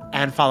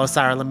 And follow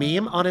Sarah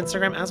Lamim on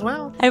Instagram as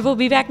well. And we'll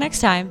be back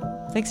next time.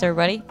 Thanks,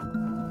 everybody.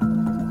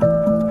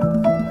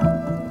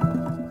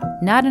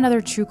 Not Another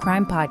True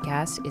Crime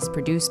Podcast is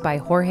produced by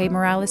Jorge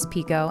Morales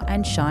Pico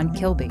and Sean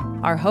Kilby.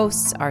 Our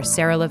hosts are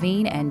Sarah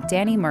Levine and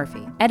Danny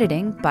Murphy.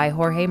 Editing by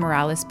Jorge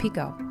Morales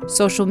Pico.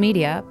 Social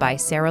media by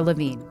Sarah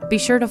Levine. Be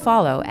sure to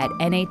follow at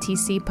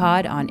NATC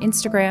Pod on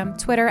Instagram,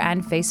 Twitter,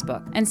 and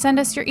Facebook. And send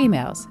us your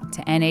emails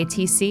to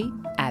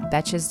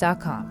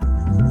natc@betches.com.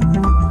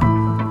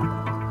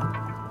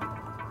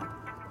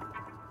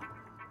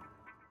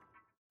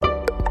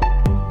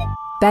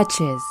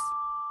 Betches.